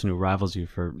only person who rivals you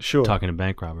for Sure. talking to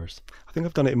bank robbers. I think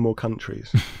I've done it in more countries.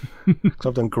 'Cause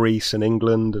I've done Greece and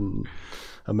England and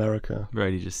America.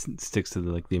 Right, he just sticks to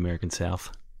the American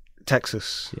South.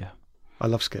 Texas. Yeah. I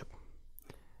love Skip.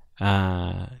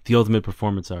 The ultimate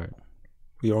performance art.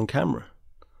 You're on camera.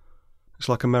 It's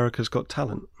like America's Got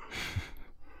Talent.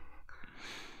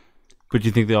 But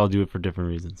you think they all do it for different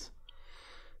reasons?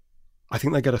 I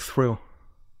think they get a thrill.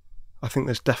 I think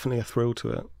there's definitely a thrill to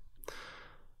it.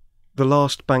 The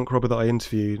last bank robber that I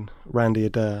interviewed, Randy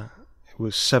Adair,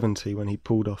 was 70 when he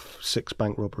pulled off 6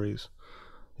 bank robberies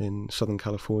in Southern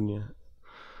California.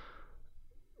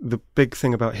 the big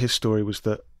thing about his story was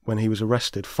that when he was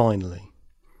arrested, finally,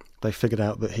 they figured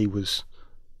out that he was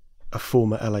a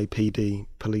former LAPD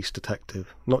police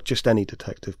detective. Not just any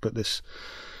detective, but this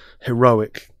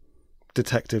heroic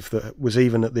detective that was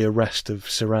even at the arrest of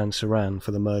Sirhan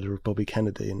for the murder of Bobby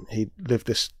Kennedy. And he lived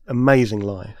this amazing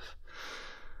life.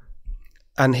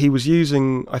 And he was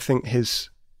using, I think, his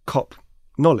cop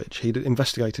knowledge. He'd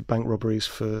investigated bank robberies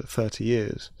for 30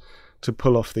 years to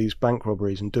pull off these bank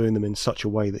robberies and doing them in such a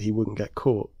way that he wouldn't get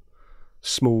caught.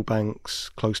 Small banks,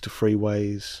 close to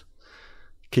freeways,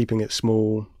 keeping it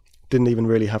small, didn't even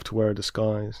really have to wear a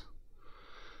disguise.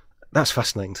 That's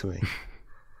fascinating to me.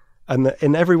 And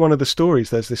in every one of the stories,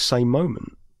 there's this same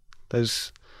moment.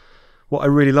 There's what I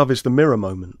really love is the mirror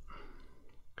moment,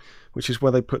 which is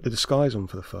where they put the disguise on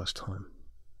for the first time.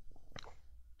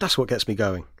 That's what gets me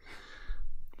going.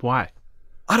 Why?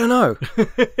 I don't know.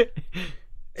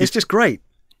 It's just great.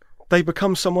 They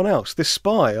become someone else. This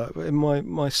spy, in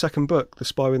my second book, The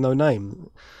Spy with No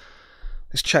Name,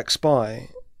 this Czech spy,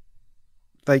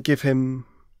 they give him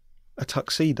a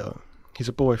tuxedo. He's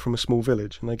a boy from a small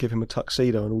village, and they give him a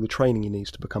tuxedo and all the training he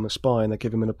needs to become a spy, and they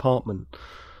give him an apartment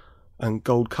and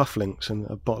gold cufflinks and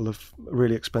a bottle of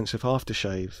really expensive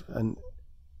aftershave. And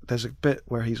there's a bit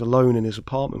where he's alone in his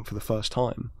apartment for the first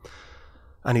time,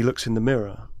 and he looks in the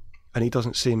mirror, and he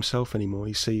doesn't see himself anymore.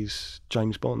 He sees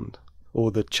James Bond,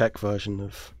 or the Czech version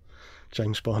of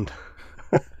James Bond.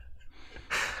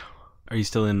 Are you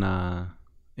still in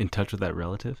touch with that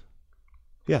relative?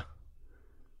 Yeah.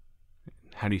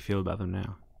 How do you feel about them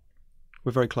now?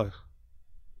 We're very close.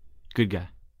 Good guy.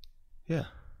 Yeah.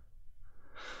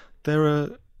 There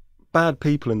are bad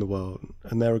people in the world,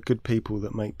 and there are good people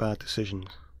that make bad decisions.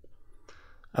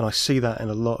 And I see that in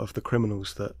a lot of the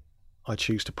criminals that I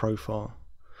choose to profile.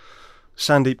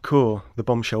 Sandeep Kaur, the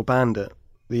bombshell bandit,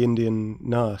 the Indian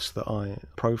nurse that I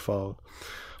profiled.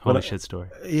 Holy shit story.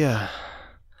 Yeah.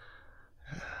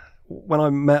 When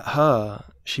I met her,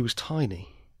 she was tiny.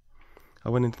 I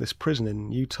went into this prison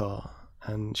in Utah,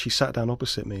 and she sat down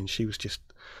opposite me, and she was just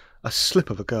a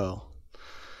slip of a girl.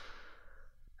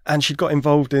 And she'd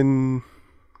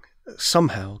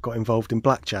somehow got involved in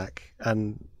blackjack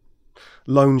and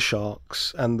loan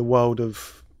sharks and the world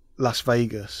of Las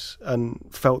Vegas, and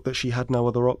felt that she had no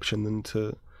other option than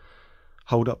to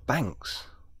hold up banks.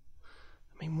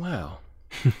 I mean, wow.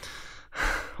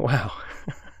 Wow.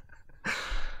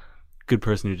 Good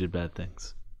person who did bad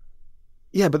things.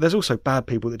 Yeah, but there's also bad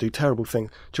people that do terrible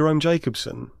things. Jerome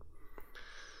Jacobson,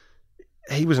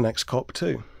 he was an ex-cop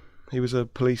too. He was a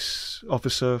police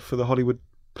officer for the Hollywood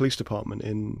Police Department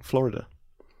in Florida.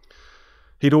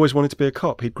 He'd always wanted to be a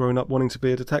cop. He'd grown up wanting to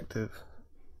be a detective.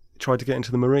 He tried to get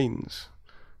into the Marines.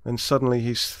 And suddenly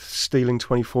he's stealing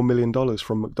 $24 million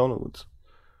from McDonald's.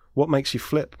 What makes you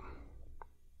flip?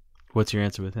 What's your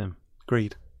answer with him?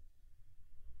 Greed.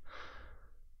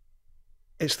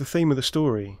 It's the theme of the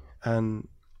story. And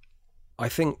I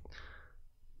think,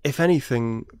 if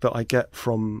anything that I get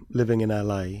from living in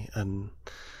LA and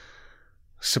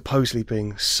supposedly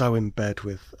being so in bed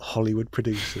with Hollywood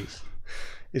producers,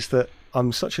 is that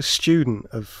I'm such a student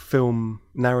of film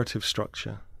narrative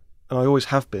structure, and I always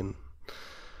have been.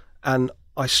 And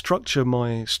I structure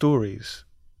my stories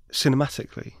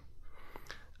cinematically.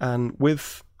 And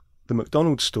with the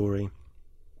McDonald's story,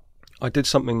 I did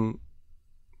something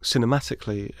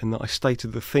cinematically in that I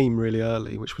stated the theme really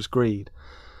early, which was greed.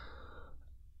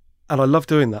 And I love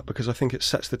doing that because I think it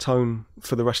sets the tone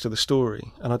for the rest of the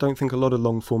story. And I don't think a lot of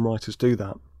long-form writers do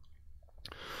that.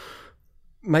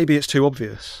 Maybe it's too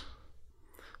obvious.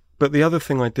 But the other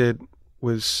thing I did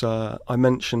was I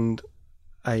mentioned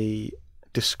a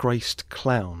disgraced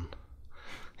clown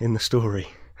in the story,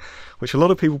 which a lot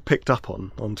of people picked up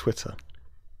on Twitter.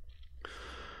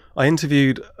 I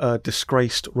interviewed a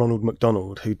disgraced Ronald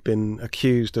McDonald who'd been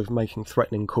accused of making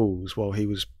threatening calls while he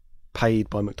was paid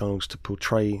by McDonald's to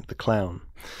portray the clown.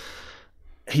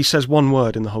 He says one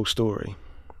word in the whole story,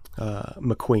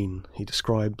 McQueen. He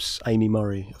describes Amy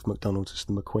Murray of McDonald's as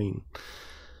the McQueen.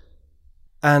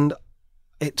 And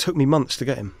it took me months to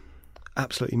get him,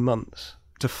 absolutely months,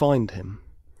 to find him.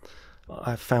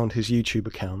 I found his YouTube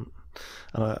account,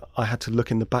 and I had to look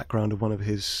in the background of one of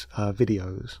his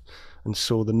videos and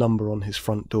saw the number on his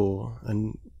front door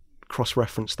and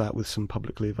cross-referenced that with some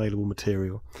publicly available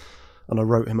material. And I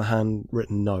wrote him a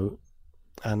handwritten note,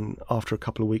 and after a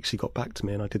couple of weeks he got back to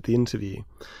me and I did the interview.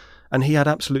 And he had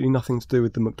absolutely nothing to do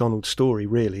with the McDonald's story,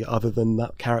 really, other than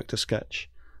that character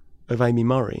sketch of Amy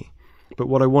Murray. But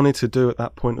what I wanted to do at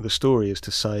that point of the story is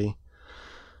to say,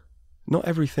 not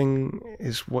everything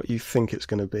is what you think it's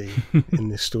going to be in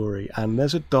this story, and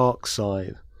there's a dark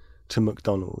side to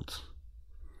McDonald's.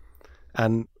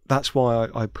 And that's why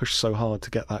I pushed so hard to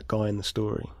get that guy in the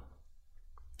story.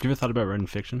 Have you ever thought about writing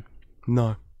fiction?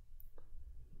 No,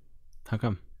 How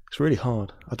come? it's really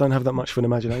hard. I don't have that much of an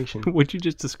imagination. What you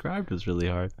just described was really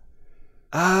hard.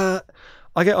 I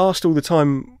get asked all the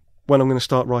time when I'm going to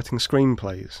start writing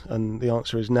screenplays, and the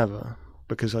answer is never,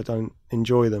 because I don't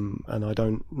enjoy them and I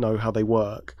don't know how they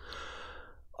work.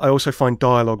 I also find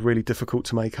dialogue really difficult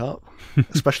to make up,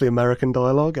 especially American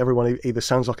dialogue. Everyone either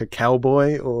sounds like a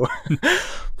cowboy or...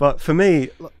 But for me,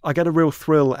 I get a real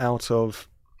thrill out of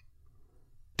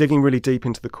digging really deep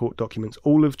into the court documents.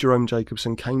 All of Jerome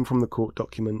Jacobson came from the court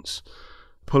documents,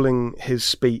 pulling his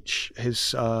speech,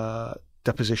 his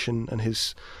deposition, and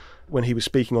when he was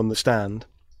speaking on the stand.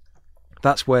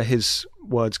 That's where his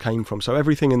words came from. So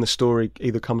everything in the story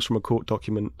either comes from a court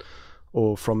document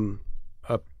or from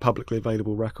a publicly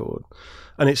available record.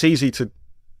 And it's easy to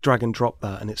drag and drop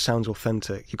that, and it sounds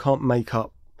authentic. You can't make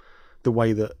up the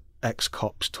way that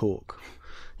ex-cops talk.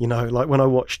 You know, like when I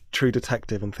watch True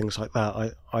Detective and things like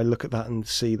that, I look at that and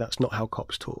see that's not how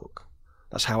cops talk.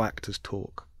 That's how actors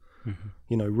talk. Mm-hmm.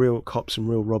 You know, real cops and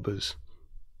real robbers,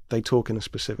 they talk in a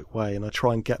specific way, and I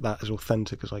try and get that as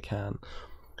authentic as I can.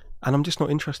 And I'm just not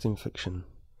interested in fiction.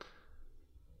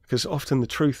 Because often the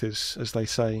truth is, as they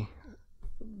say,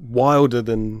 wilder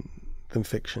than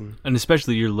fiction. And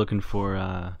especially you're looking for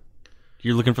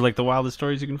like the wildest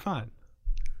stories you can find.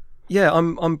 Yeah,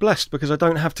 I'm blessed because I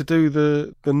don't have to do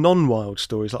the non-wild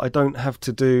stories. Like I don't have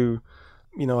to do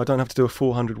a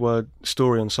 400-word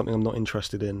story on something I'm not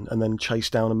interested in and then chase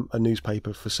down a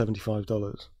newspaper for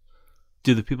 $75.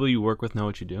 Do the people you work with know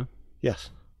what you do?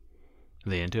 Yes. Are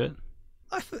they into it?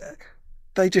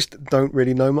 They just don't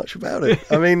really know much about it.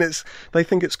 I mean, they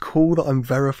think it's cool that I'm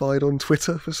verified on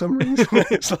Twitter for some reason.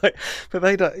 It's like, but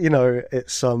they don't. You know,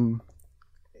 it's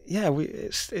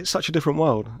it's such a different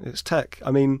world. It's tech.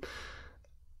 I mean,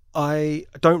 I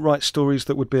don't write stories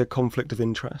that would be a conflict of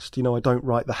interest. You know, I don't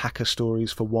write the hacker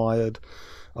stories for Wired.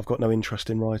 I've got no interest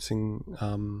in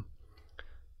writing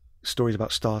stories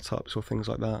about startups or things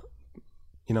like that.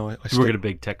 You know, You work at a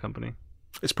big tech company.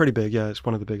 It's pretty big, yeah. It's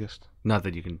one of the biggest. Not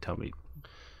that you can tell me.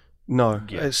 No,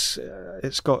 Yeah.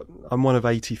 I'm one of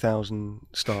 80,000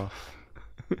 staff.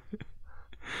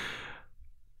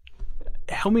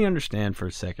 Help me understand for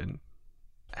a second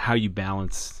how you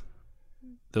balance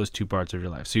those two parts of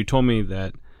your life. So you told me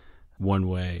that one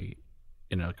way,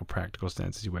 in like a practical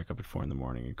sense, is you wake up at 4 a.m.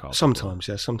 and call. Sometimes,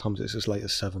 yeah. Sometimes it's as late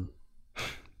as 7.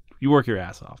 You work your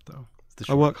ass off, though.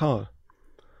 I work hard.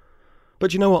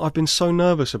 But you know what? I've been so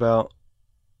nervous about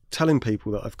telling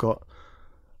people that I've got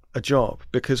a job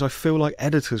because I feel like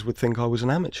editors would think I was an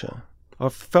amateur.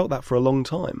 I've felt that for a long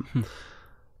time.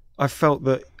 I've felt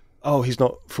that, he's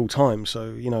not full-time,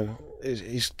 so, you know,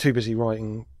 he's too busy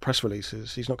writing press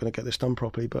releases. He's not going to get this done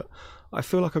properly. But I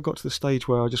feel like I got to the stage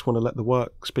where I just want to let the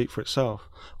work speak for itself.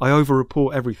 I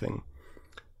over-report everything.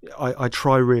 I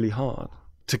try really hard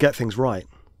to get things right.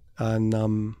 And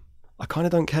I kind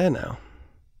of don't care now.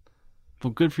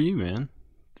 Well, good for you, man.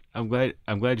 I'm glad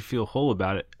you feel whole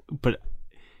about it. But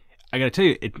I got to tell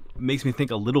you, it makes me think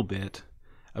a little bit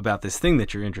about this thing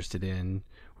that you're interested in,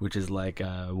 which is like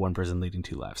one person leading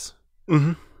two lefts.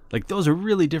 Mm-hmm. Like those are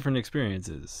really different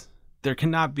experiences. There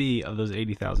cannot be, of those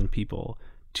 80,000 people,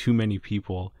 too many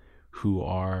people who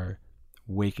are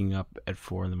waking up at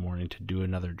 4 a.m. to do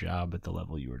another job at the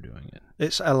level you were doing it.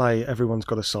 It's LA. Everyone's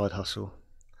got a side hustle.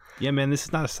 Yeah, man, this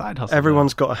is not a side hustle.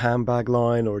 Everyone's got a handbag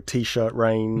line or a t-shirt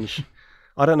range.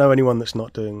 I don't know anyone that's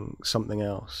not doing something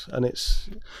else. And it's,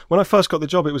 when I first got the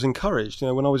job, it was encouraged. You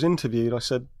know, when I was interviewed, I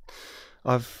said,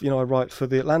 I write for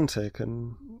The Atlantic,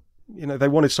 and, you know, they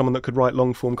wanted someone that could write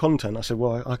long form content. I said,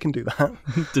 well, I can do that.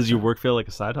 Does your work feel like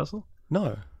a side hustle?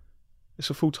 No, it's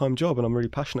a full-time job and I'm really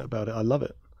passionate about it. I love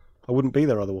it. I wouldn't be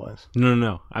there otherwise.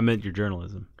 No. I meant your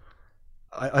journalism.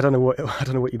 I don't know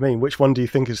what you mean. Which one do you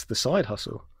think is the side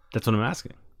hustle? That's what I'm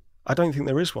asking. I don't think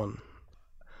there is one.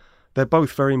 They're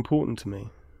both very important to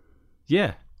me.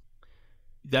 Yeah.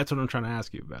 That's what I'm trying to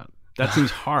ask you about. That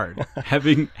seems hard.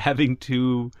 Having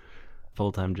two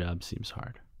full-time jobs seems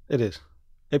hard. It is.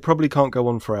 It probably can't go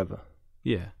on forever.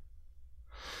 Yeah.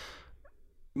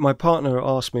 My partner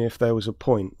asked me if there was a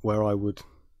point where I would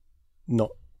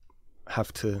not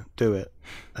have to do it,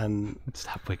 and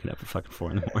stop waking up at fucking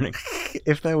 4 a.m.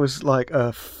 If there was like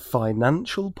a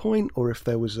financial point, or if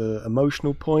there was a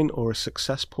emotional point, or a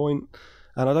success point,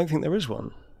 and I don't think there is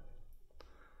one.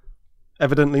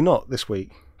 Evidently not this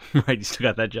week. Right, you still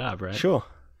got that job, right? Sure.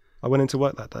 I went into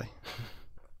work that day.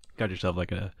 Got yourself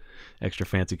like a extra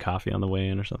fancy coffee on the way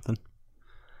in or something?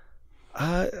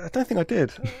 I don't think I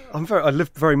did. I live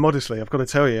very modestly. I've got to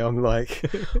tell you. I'm like,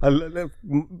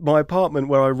 my apartment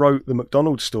where I wrote the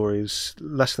McDonald's story is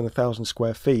less than 1,000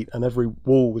 square feet, and every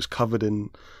wall was covered in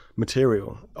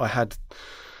material. I had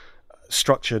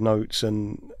structure notes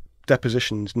and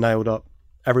depositions nailed up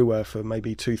everywhere for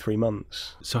maybe 2-3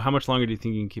 months. So how much longer do you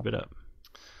think you can keep it up?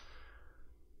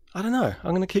 I don't know.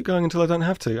 I'm going to keep going until I don't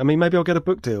have to. I mean, maybe I'll get a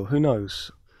book deal. Who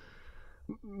knows?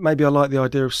 Maybe I like the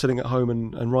idea of sitting at home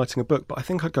and writing a book, but I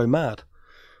think I'd go mad.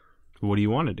 What do you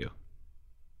want to do?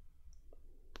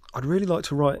 I'd really like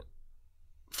to write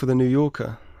for The New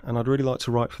Yorker, and I'd really like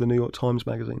to write for the New York Times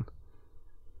magazine.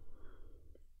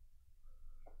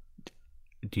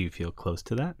 Do you feel close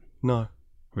to that? No.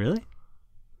 Really?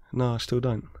 No, I still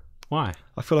don't. Why?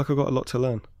 I feel like I've got a lot to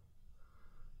learn.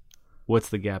 What's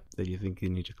the gap that you think you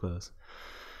need to close?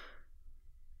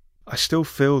 I still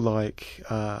feel like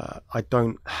I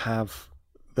don't have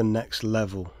the next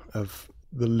level of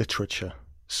the literature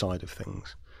side of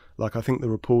things. Like, I think the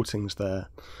reporting's there,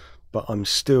 but I'm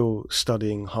still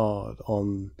studying hard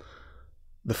on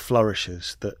the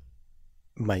flourishes that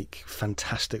make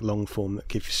fantastic long form that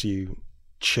gives you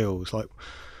chills. Like,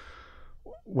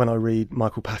 when I read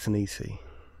Michael Pataniti,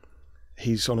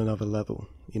 he's on another level,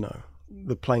 you know.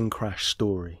 The plane crash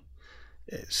story,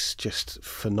 it's just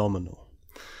phenomenal.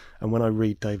 And when I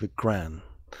read David Grann,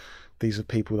 these are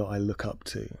people that I look up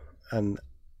to, and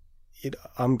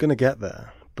I'm going to get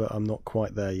there, but I'm not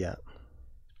quite there yet.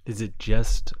 Is it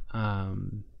just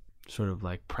sort of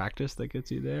like practice that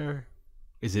gets you there?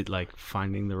 Is it like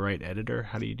finding the right editor?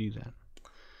 How do you do that?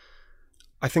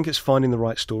 I think it's finding the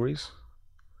right stories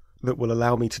that will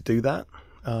allow me to do that.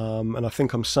 And I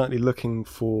think I'm certainly looking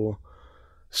for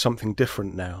something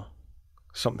different now,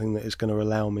 something that is going to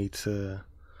allow me to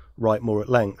write more at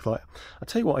length. Like, I'll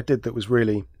tell you what I did that was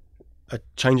really a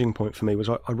changing point for me was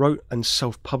I wrote and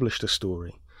self-published a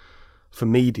story for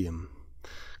Medium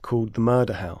called The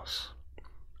Murder House,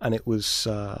 and it was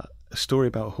a story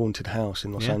about a haunted house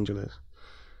in Los Angeles,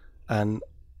 and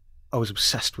I was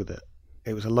obsessed with it.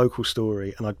 It was a local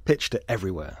story, and I'd pitched it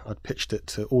everywhere. I'd pitched it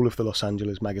to all of the Los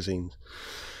Angeles magazines,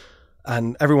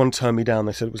 and everyone turned me down.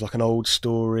 They said it was like an old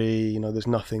story, you know, there's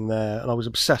nothing there. And I was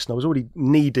obsessed, and I was already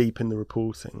knee-deep in the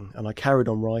reporting, and I carried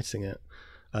on writing it.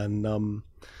 And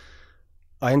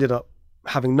I ended up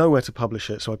having nowhere to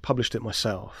publish it, so I published it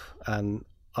myself. And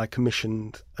I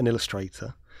commissioned an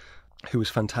illustrator who was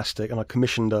fantastic, and I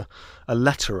commissioned a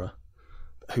letterer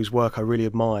whose work I really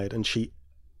admired, and she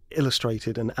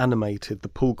illustrated and animated the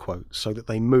pull quotes so that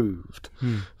they moved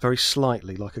very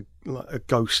slightly, like a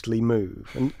ghostly move.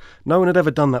 And no one had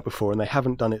ever done that before, and they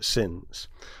haven't done it since.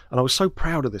 And I was so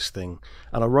proud of this thing,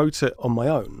 and I wrote it on my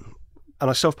own, and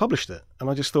I self-published it. And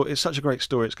I just thought, it's such a great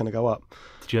story, it's going to go up.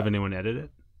 Did you have anyone edit it?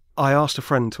 I asked a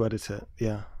friend to edit it,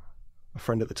 yeah, a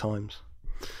friend at the Times.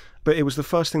 But it was the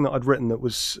first thing that I'd written that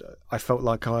was, I felt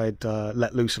like I'd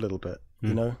let loose a little bit,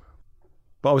 you know?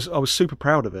 But I was super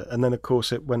proud of it. And then, of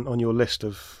course, it went on your list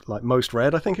of, like, most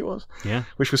read, I think it was. Yeah.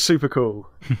 Which was super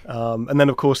cool. And then,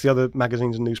 of course, the other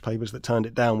magazines and newspapers that turned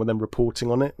it down were then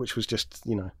reporting on it, which was just,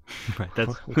 you know. Right.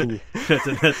 That's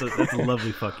a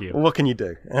lovely fuck you. Well, what can you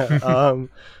do?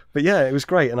 But, yeah, it was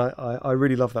great. And I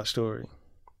really love that story.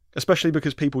 Especially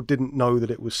because people didn't know that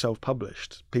it was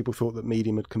self-published. People thought that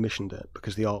Medium had commissioned it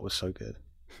because the art was so good.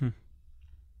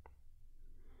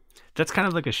 That's kind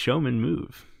of like a showman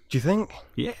move. Do you think?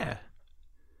 Yeah.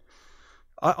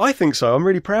 I think so. I'm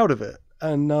really proud of it.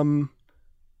 And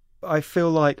I feel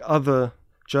like other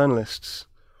journalists,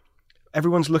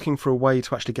 everyone's looking for a way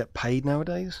to actually get paid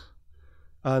nowadays.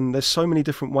 And there's so many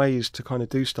different ways to kind of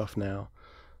do stuff now.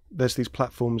 There's these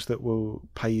platforms that will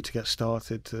pay you to get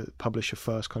started, to publish your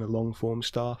first kind of long form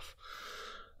stuff.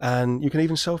 And you can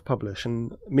even self-publish.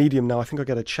 And Medium now, I think I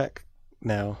get a check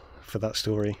now for that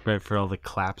story. Right, for all the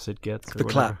claps it gets? The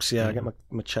claps, yeah. I get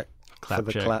my check clap for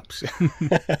the check. claps.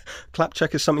 Clap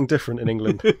check is something different in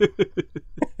England.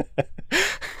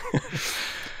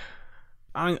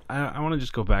 I want to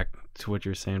just go back to what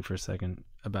you were saying for a second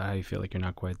about how you feel like you're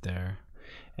not quite there.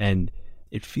 And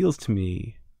it feels to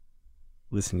me,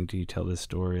 listening to you tell this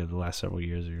story of the last several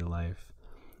years of your life,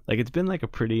 like it's been like a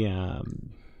pretty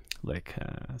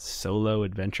solo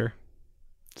adventure.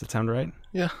 Does that sound right?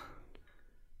 Yeah.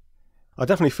 I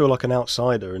definitely feel like an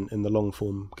outsider in the long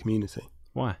form community.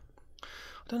 Why? I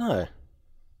don't know.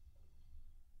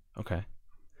 Okay.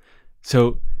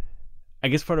 So I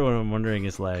guess part of what I'm wondering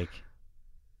is, like,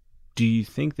 do you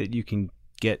think that you can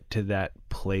get to that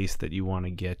place that you want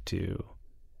to get to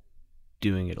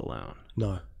doing it alone?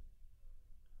 No.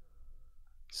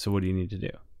 So what do you need to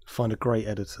do? Find a great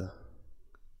editor.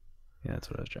 Yeah, that's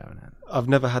what I was driving at. I've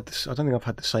never had this. I don't think I've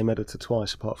had the same editor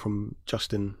twice, apart from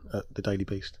Justin at the Daily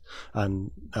Beast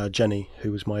and Jenny,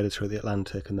 who was my editor at the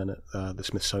Atlantic and then at the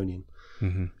Smithsonian.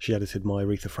 Mm-hmm. She edited my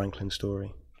Aretha Franklin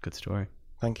story. Good story.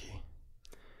 Thank you.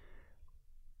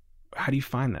 How do you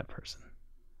find that person?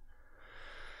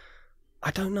 I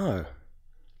don't know.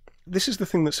 This is the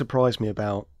thing that surprised me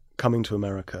about coming to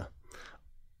America.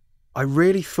 I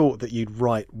really thought that you'd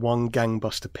write one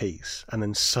gangbuster piece and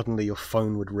then suddenly your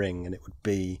phone would ring and it would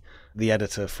be the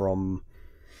editor from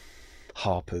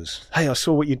Harper's. Hey, I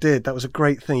saw what you did. That was a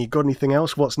great thing. You got anything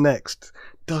else? What's next?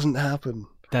 Doesn't happen.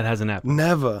 That hasn't happened.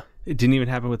 Never. It didn't even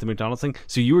happen with the McDonald's thing.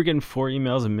 So you were getting 4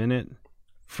 emails a minute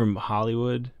from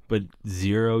Hollywood, but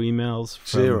 0 emails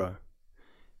from Zero.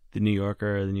 the New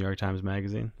Yorker or the New York Times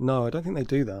Magazine? No, I don't think they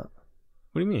do that.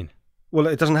 What do you mean? Well,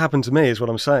 it doesn't happen to me, is what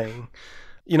I'm saying.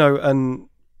 You know, and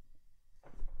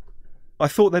I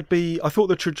thought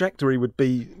the trajectory would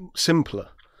be simpler.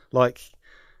 Like,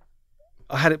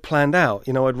 I had it planned out.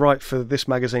 You know, I'd write for this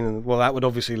magazine, and well, that would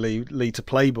obviously lead to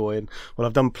Playboy, and well,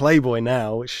 I've done Playboy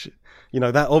now, which, you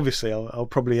know, that obviously I'll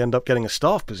probably end up getting a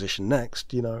staff position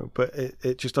next. You know, but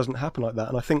it just doesn't happen like that.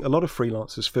 And I think a lot of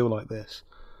freelancers feel like this,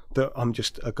 that I'm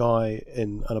just a guy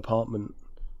in an apartment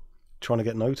trying to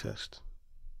get noticed.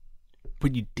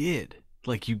 But you did.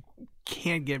 Like, you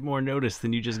can't get more notice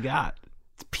than you just got.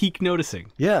 It's peak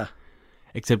noticing. Yeah.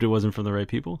 Except it wasn't from the right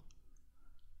people?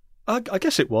 I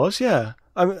guess it was, yeah.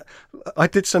 I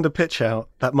did send a pitch out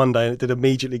that Monday and it did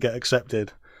immediately get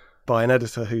accepted by an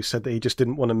editor who said that he just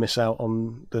didn't want to miss out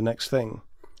on the next thing.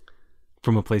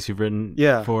 From a place you've written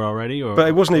Yeah. for already? But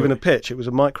it wasn't even a pitch, it was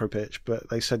a micro pitch, but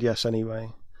they said yes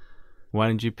anyway. Why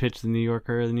didn't you pitch the New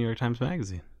Yorker or the New York Times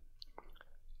Magazine?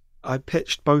 I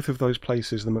pitched both of those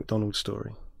places the McDonald's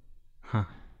story. Huh.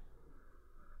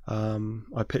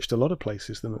 I pitched a lot of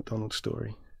places the McDonald's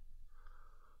story.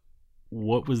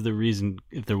 What was the reason,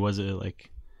 if there was a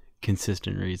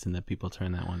consistent reason that people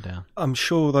turned that one down? I'm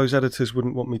sure those editors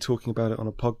wouldn't want me talking about it on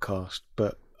a podcast,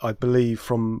 but I believe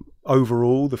from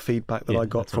overall the feedback that I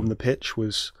got from the pitch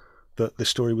was that the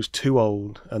story was too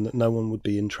old and that no one would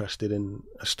be interested in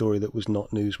a story that was not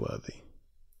newsworthy.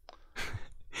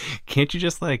 Can't you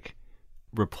just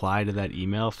reply to that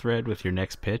email thread with your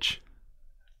next pitch?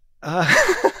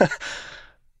 That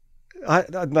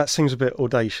seems a bit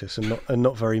audacious and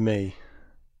not very me.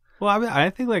 Well, I mean, I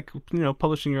think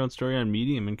publishing your own story on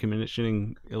Medium and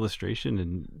commissioning illustration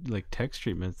and text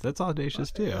treatments, that's audacious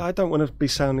too. I don't want to be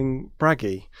sounding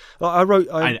braggy.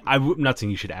 I'm not saying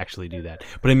you should actually do that,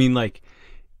 but I mean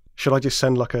should I just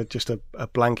send just a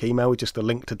blank email with just a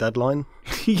link to Deadline?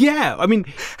 Yeah, I mean,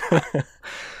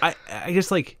 I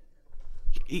just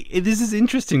this is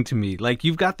interesting to me.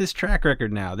 You've got this track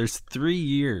record now. There's 3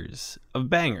 years of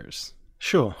bangers.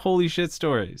 Sure. Holy shit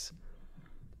stories.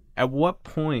 At what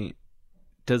point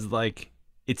does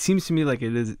it seems to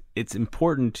me it's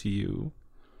important to you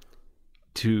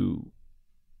to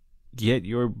get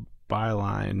your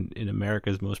byline in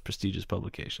America's most prestigious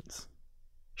publications?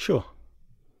 Sure.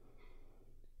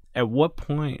 At what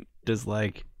point does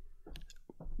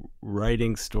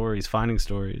writing stories, finding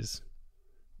stories,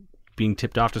 being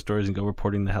tipped off to stories and go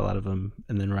reporting the hell out of them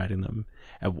and then writing them,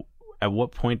 at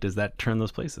what point does that turn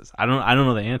those places? I don't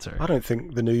know the answer. I don't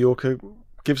think the New Yorker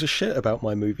gives a shit about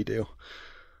my movie deal.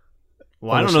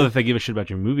 Well, honestly, I don't know if they give a shit about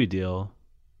your movie deal,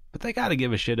 but they got to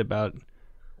give a shit about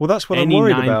that's what any I'm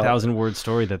worried about. 9,000 word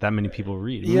story that many people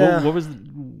read. Yeah. What was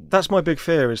that's my big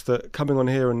fear, is that coming on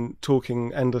here and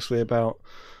talking endlessly about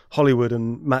Hollywood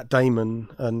and Matt Damon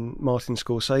and Martin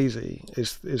Scorsese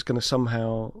is going to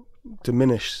somehow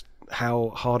diminish how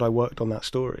hard I worked on that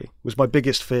story. It was my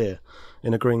biggest fear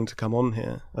in agreeing to come on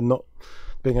here and not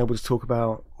being able to talk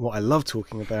about what I love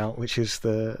talking about, which is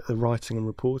the writing and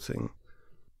reporting.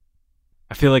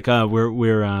 I feel like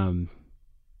we're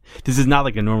this is not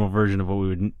a normal version of what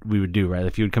we would do, right?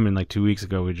 If you had come in 2 weeks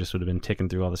ago, we just would have been ticking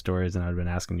through all the stories and I'd have been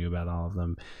asking you about all of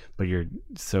them. But you're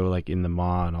so in the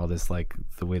maw and all this,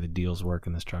 the way the deals work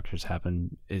and the structures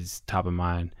happen is top of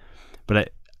mind.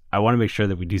 But I want to make sure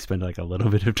that we do spend a little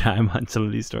bit of time on some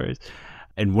of these stories.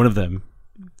 And one of them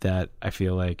that I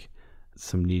feel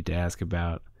some need to ask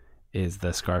about is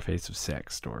the Scarface of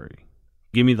Sex story.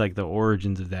 Give me the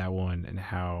origins of that one and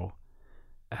how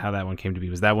that one came to be.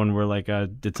 Was that one where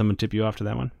did someone tip you off to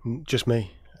that one? Just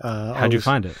me. How'd you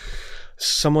find it?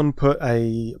 Someone put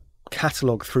a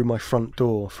catalogue through my front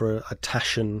door for a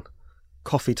Taschen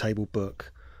coffee table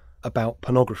book about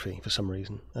pornography for some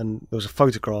reason, and there was a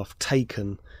photograph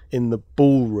taken in the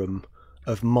ballroom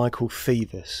of Michael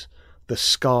Thevis, the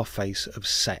Scarface of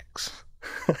Sex.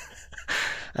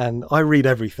 And I read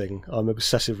everything. I'm an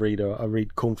obsessive reader. I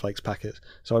read cornflakes packets.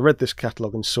 So I read this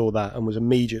catalogue and saw that and was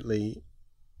immediately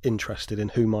interested in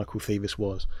who Michael Thevis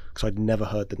was, because I'd never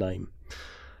heard the name.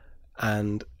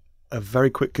 And a very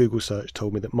quick Google search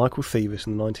told me that Michael Thevis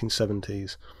in the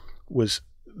 1970s was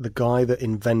the guy that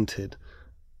invented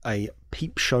a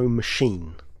peep show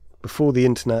machine. Before the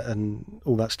internet and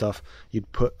all that stuff,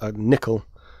 you'd put a nickel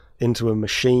into a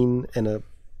machine in a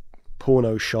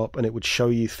porno shop and it would show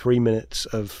you 3 minutes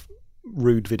of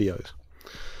rude videos.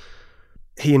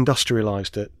 He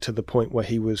industrialized it to the point where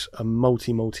he was a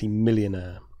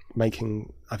multi-millionaire,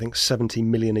 making, I think, 70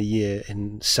 million a year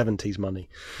in 70s money.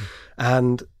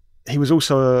 And he was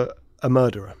also a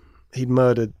murderer. He'd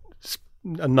murdered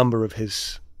a number of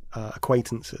his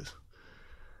acquaintances.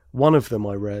 One of them,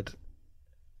 I read,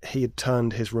 he had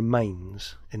turned his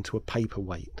remains into a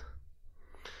paperweight,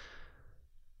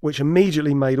 which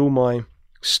immediately made all my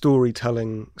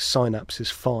storytelling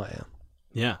synapses fire.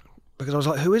 Yeah. Because I was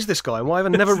like, who is this guy? And why have I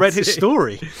never read his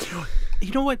story?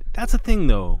 You know what? That's the thing,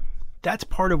 though. That's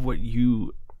part of what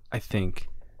you, I think,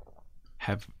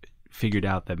 have figured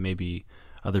out that maybe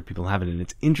other people haven't. And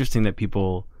it's interesting that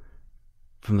people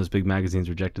from those big magazines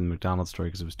rejected the McDonald's story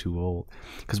because it was too old.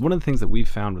 Because one of the things that we've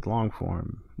found with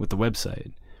Longform, with the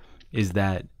website, is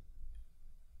that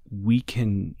we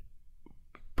can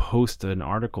post an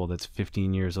article that's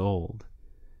 15 years old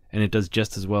and it does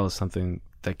just as well as something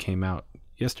that came out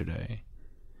yesterday.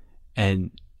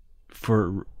 And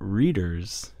for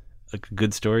readers, like, a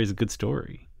good story is a good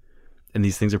story. And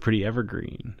these things are pretty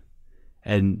evergreen.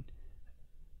 And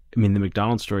I mean, the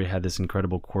McDonald's story had this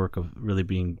incredible quirk of really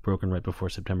being broken right before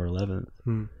September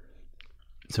 11th.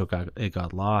 So it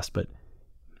got lost. But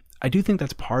I do think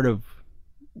that's part of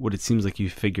what it seems like you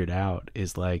figured out,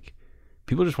 is like,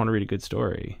 people just want to read a good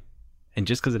story. And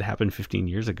just because it happened 15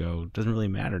 years ago doesn't really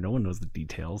matter. No one knows the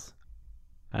details.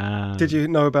 Did you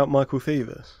know about Michael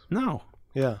Thevis? No.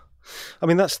 Yeah. I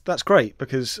mean, that's great,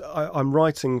 because I'm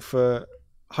writing for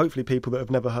hopefully people that have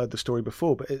never heard the story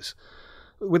before. But it's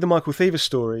with the Michael Thevis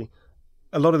story,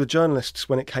 a lot of the journalists,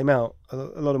 when it came out, a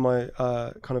lot of my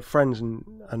kind of friends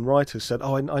and writers said,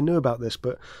 oh, I knew about this,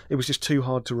 but it was just too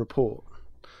hard to report.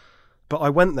 But I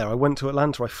went there. I went to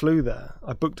Atlanta. I flew there.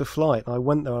 I booked a flight. I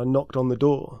went there. I knocked on the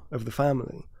door of the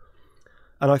family.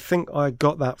 And I think I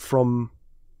got that from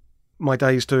my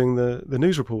days doing the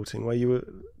news reporting, where you were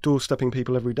doorstepping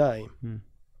people every day.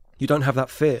 You don't have that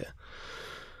fear.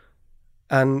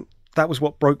 And that was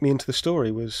what broke me into the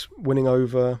story, was winning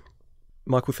over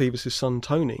Michael Thevis' son,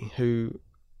 Tony, who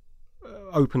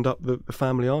opened up the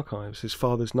family archives, his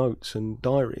father's notes and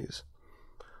diaries.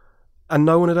 And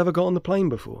no one had ever got on the plane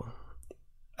before.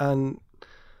 And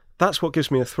that's what gives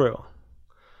me a thrill.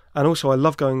 And also, I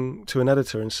love going to an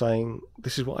editor and saying,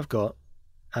 this is what I've got,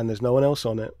 and there's no one else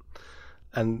on it.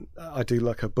 And I do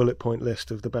like a bullet point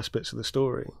list of the best bits of the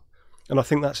story. And I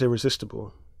think that's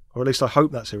irresistible. Or at least I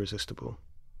hope that's irresistible.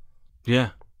 Yeah.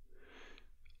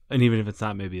 And even if it's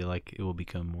not, maybe like it will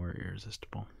become more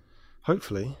irresistible.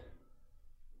 Hopefully.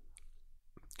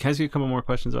 Can I ask you a couple more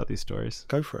questions about these stories?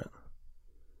 Go for it.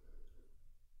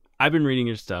 I've been reading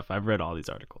your stuff. I've read all these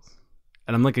articles.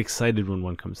 And I'm like excited when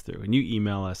one comes through. And you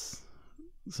email us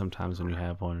sometimes when you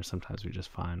have one, or sometimes we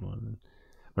just find one.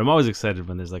 But I'm always excited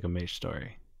when there's like a Maish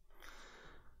story.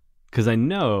 Because I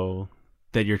know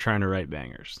that you're trying to write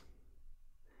bangers.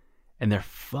 And they're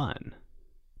fun.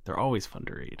 They're always fun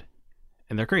to read.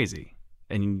 And they're crazy.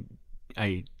 And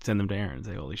I send them to Aaron and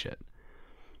say, holy shit.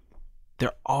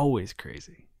 They're always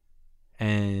crazy.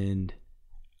 And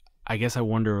I guess I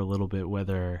wonder a little bit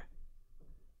whether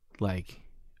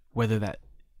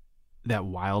that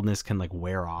wildness can like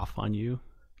wear off on you,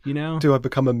 you know? Do I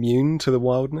become immune to the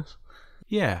wildness?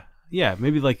 Yeah.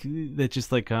 Maybe like that,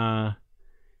 just like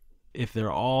if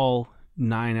they're all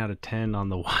 9 out of 10 on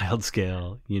the wild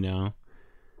scale, you know?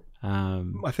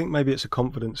 I think maybe it's a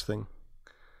confidence thing.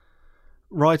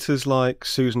 Writers like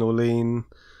Susan Orlean,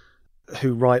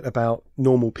 who write about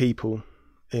normal people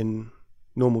in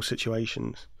normal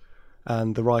situations,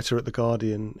 and the writer at The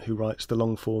Guardian who writes the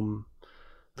long form,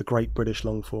 the great British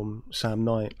long form, Sam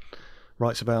Knight,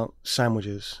 writes about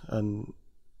sandwiches and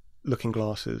looking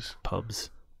glasses.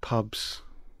 Pubs.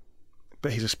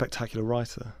 But he's a spectacular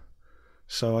writer.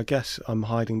 So I guess I'm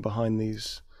hiding behind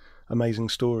these amazing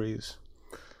stories.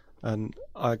 And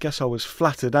I guess I was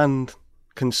flattered and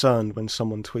concerned when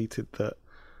someone tweeted that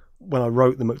when I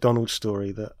wrote the McDonald's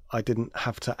story that I didn't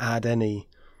have to add any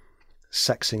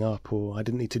sexing up, or I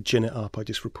didn't need to gin it up. I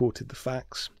just reported the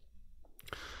facts.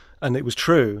 And it was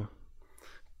true,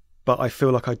 but I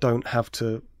feel like I don't have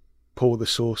to pour the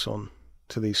sauce on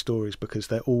to these stories because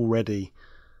they're already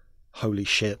holy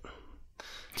shit.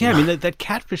 Yeah, I mean, that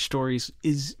catfish story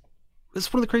is one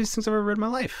of the craziest things I've ever read in my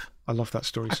life. I love that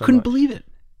story I so couldn't much. believe it.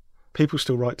 People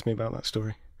still write to me about that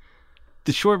story.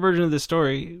 The short version of the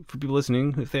story, for people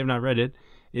listening, if they have not read it,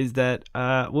 is that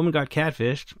a woman got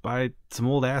catfished by some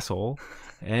old asshole,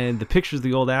 and the pictures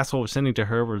the old asshole was sending to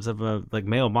her was of a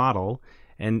male model.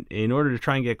 And in order to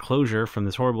try and get closure from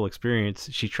this horrible experience,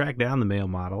 she tracked down the male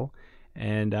model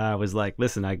and was like,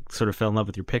 "Listen, I sort of fell in love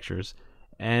with your pictures."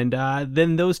 And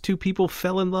then those two people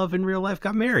fell in love in real life,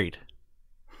 got married.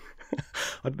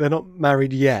 They're not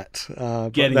married yet, but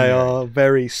Getting they married. are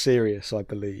very serious, I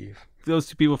believe. Those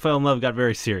two people fell in love, got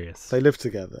very serious. They live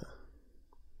together.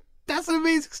 That's an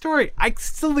amazing story. I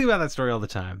still think about that story all the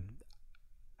time.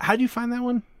 How did you find that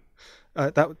one?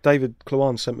 That David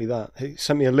Kluan sent me that. He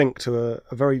sent me a link to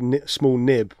a very small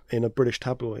nib in a British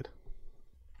tabloid.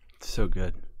 So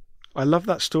good. I love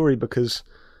that story because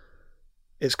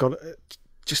it's got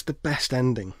just the best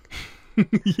ending.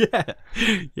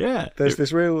 Yeah. There's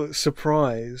this real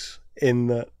surprise in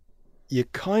that you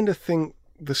kind of think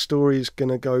the story's going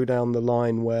to go down the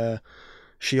line where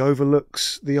she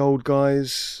overlooks the old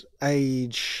guy's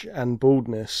age and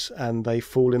baldness and they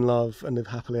fall in love and live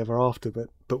happily ever after, but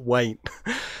wait.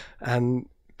 And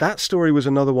that story was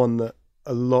another one that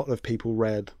a lot of people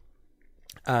read,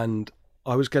 and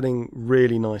I was getting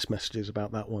really nice messages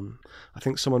about that one. I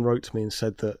think someone wrote to me and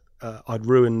said that I'd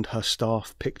ruined her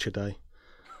staff picture day.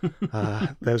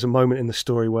 There's a moment in the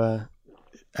story where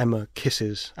Emma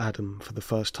kisses Adam for the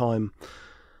first time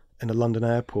in a London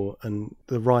airport, and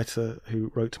the writer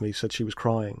who wrote to me said she was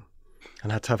crying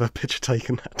and had to have her picture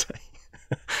taken that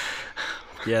day.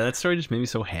 Yeah, that story just made me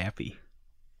so happy.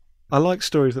 I like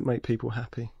stories that make people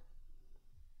happy.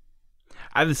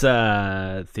 I have this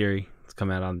theory that's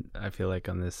come out on, I feel like,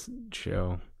 on this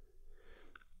show,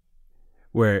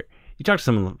 where you talk to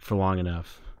someone for long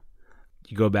enough,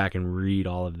 you go back and read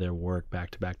all of their work back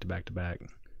to back to back to back,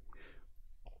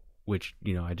 which,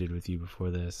 you know, I did with you before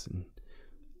this, and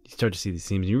you start to see these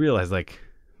themes, and you realize, like,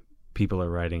 people are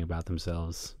writing about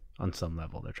themselves on some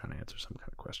level. They're trying to answer some kind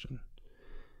of question.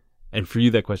 And for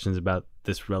you, that question is about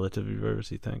this relative of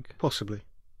yours, you think? Possibly.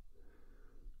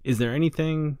 Is there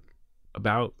anything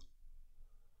about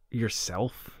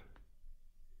yourself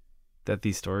that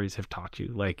these stories have taught you?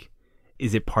 Like,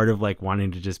 is it part of, like,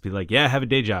 wanting to just be like, yeah, have a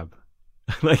day job?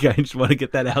 Like, I just want to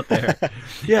get that out there.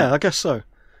 Yeah, I guess so.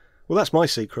 Well, that's my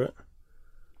secret.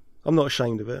 I'm not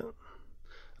ashamed of it.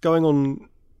 Going on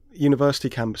university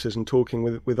campuses and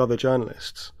talking with other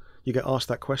journalists, you get asked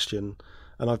that question.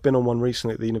 And I've been on one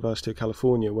recently at the University of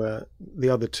California where the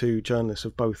other two journalists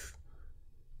have both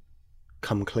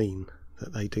come clean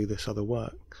that they do this other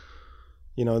work.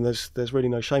 You know, and there's really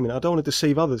no shame in it. I don't want to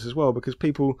deceive others as well, because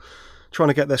people trying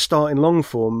to get their start in long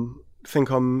form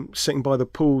think I'm sitting by the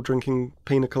pool drinking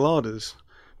pina coladas,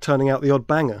 turning out the odd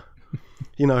banger.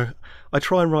 You know, I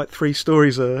try and write 3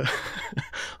 stories I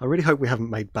really hope we haven't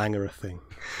made banger a thing.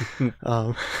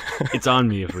 It's on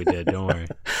me if we did, don't worry.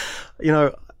 You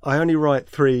know, I only write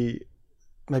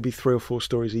maybe 3 or 4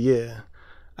 stories a year,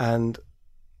 and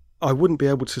I wouldn't be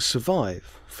able to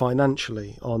survive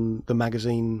financially on the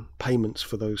magazine payments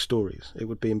for those stories. It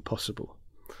would be impossible,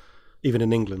 even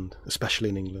in England, especially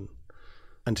in England.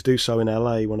 And to do so in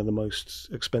LA, one of the most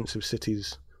expensive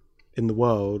cities in the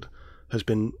world, has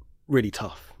been really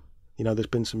tough. You know, there's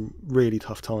been some really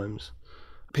tough times.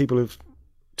 People have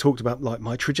talked about, like,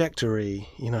 my trajectory,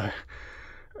 you know,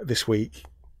 this week,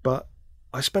 but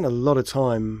I spent a lot of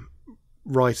time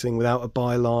writing without a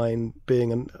byline,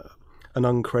 being an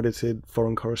uncredited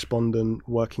foreign correspondent,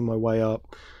 working my way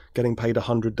up, getting paid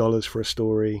 $100 for a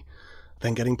story,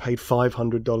 then getting paid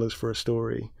 $500 for a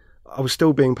story. I was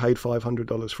still being paid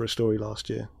 $500 for a story last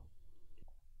year.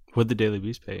 What'd the Daily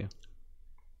Beast pay you?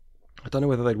 I don't know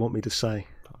whether they'd want me to say.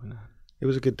 Probably not. It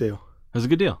was a good deal It was a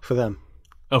good deal. for them.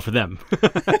 Oh, for them.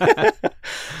 I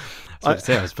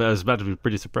was about to be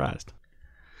pretty surprised.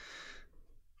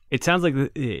 It sounds like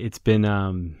it's been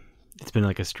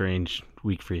like a strange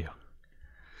week for you.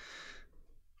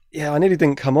 Yeah, I nearly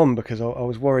didn't come on because I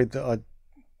was worried that I'd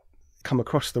come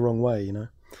across the wrong way, you know.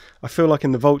 I feel like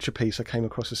in the Vulture piece I came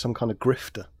across as some kind of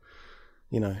grifter,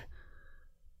 you know.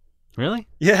 Really?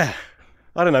 Yeah.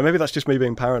 I don't know, maybe that's just me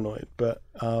being paranoid, but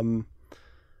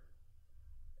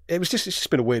it's just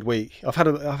been a weird week. I've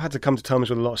had to come to terms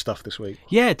with a lot of stuff this week.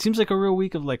 Yeah, it seems like a real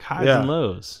week of, like, highs and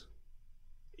lows.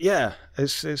 Yeah,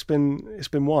 it's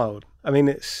been wild. I mean,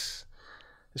 it's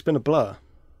been a blur.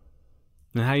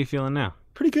 And how are you feeling now?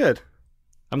 Pretty good.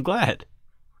 I'm glad.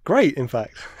 Great, in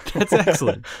fact. That's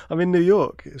excellent. I'm in New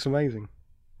York. It's amazing.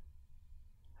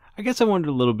 I guess I wondered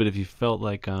a little bit if you felt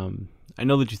like, I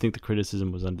know that you think the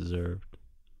criticism was undeserved.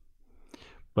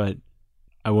 but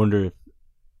I wonder if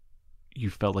you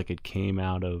felt like it came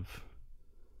out of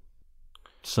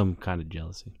some kind of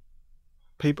jealousy.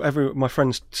 My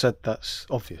friends said that's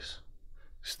obvious.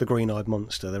 It's the green-eyed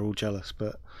monster. They're all jealous,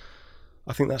 but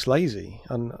I think that's lazy,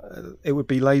 and it would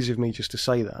be lazy of me just to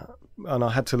say that. And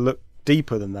I had to look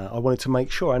deeper than that. I wanted to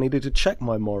make sure. I needed to check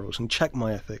my morals and check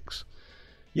my ethics.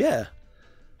 Yeah,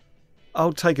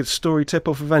 I'll take a story tip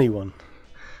off of anyone.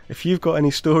 If you've got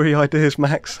any story ideas,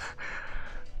 Max,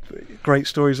 great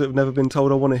stories that have never been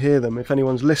told, I want to hear them. If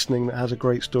anyone's listening that has a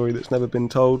great story that's never been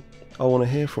told, I want to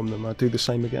hear from them. I'd do the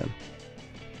same again.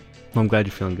 Well, I'm glad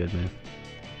you're feeling good, man.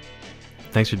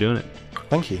 Thanks for doing it.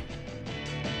 Thank you.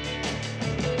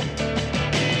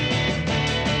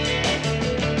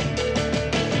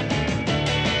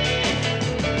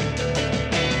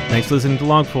 Thanks for listening to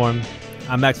Longform.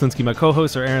 I'm Max Linsky. My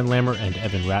co-hosts are Aaron Lammer and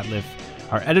Evan Ratliff.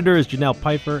 Our editor is Janelle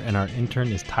Piper, and our intern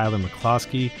is Tyler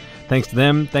McCloskey. Thanks to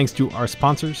them. Thanks to our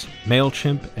sponsors,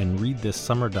 MailChimp and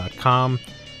ReadThisSummer.com,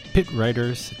 Pit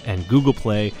Writers, and Google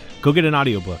Play. Go get an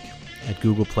audiobook at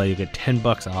Google Play. You get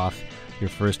 $10 off your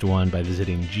first one by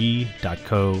visiting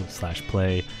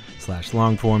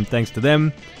g.co/play/longform. Thanks to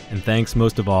them, and thanks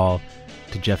most of all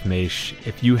to Jeff Maish.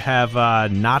 If you have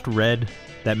not read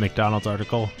that McDonald's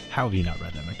article, how have you not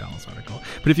read that McDonald's article?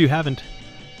 But if you haven't,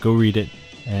 go read it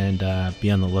and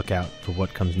be on the lookout for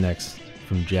what comes next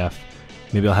from Jeff.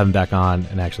 Maybe I'll have him back on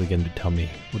and actually get him to tell me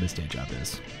what his day job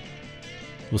is.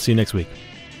 We'll see you next week.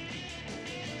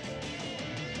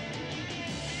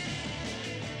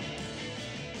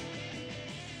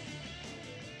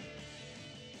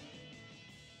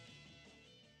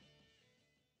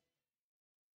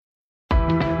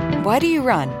 Why do you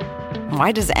run?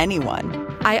 Why does anyone?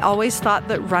 I always thought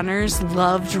that runners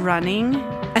loved running,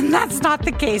 and that's not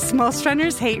the case. Most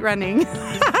runners hate running,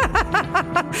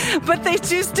 but they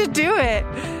choose to do it.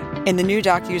 In the new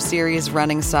docuseries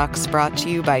Running Sucks, brought to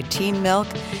you by Teen Milk,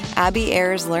 Abby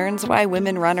Ayers learns why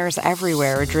women runners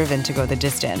everywhere are driven to go the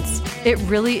distance. It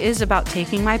really is about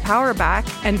taking my power back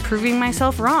and proving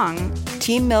myself wrong.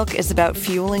 Teen Milk is about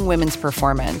fueling women's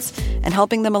performance and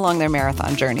helping them along their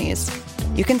marathon journeys.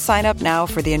 You can sign up now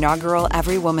for the inaugural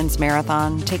Every Woman's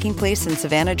Marathon taking place in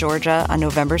Savannah, Georgia on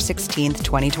November 16th,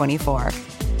 2024.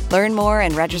 Learn more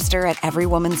and register at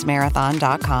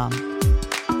everywomansmarathon.com.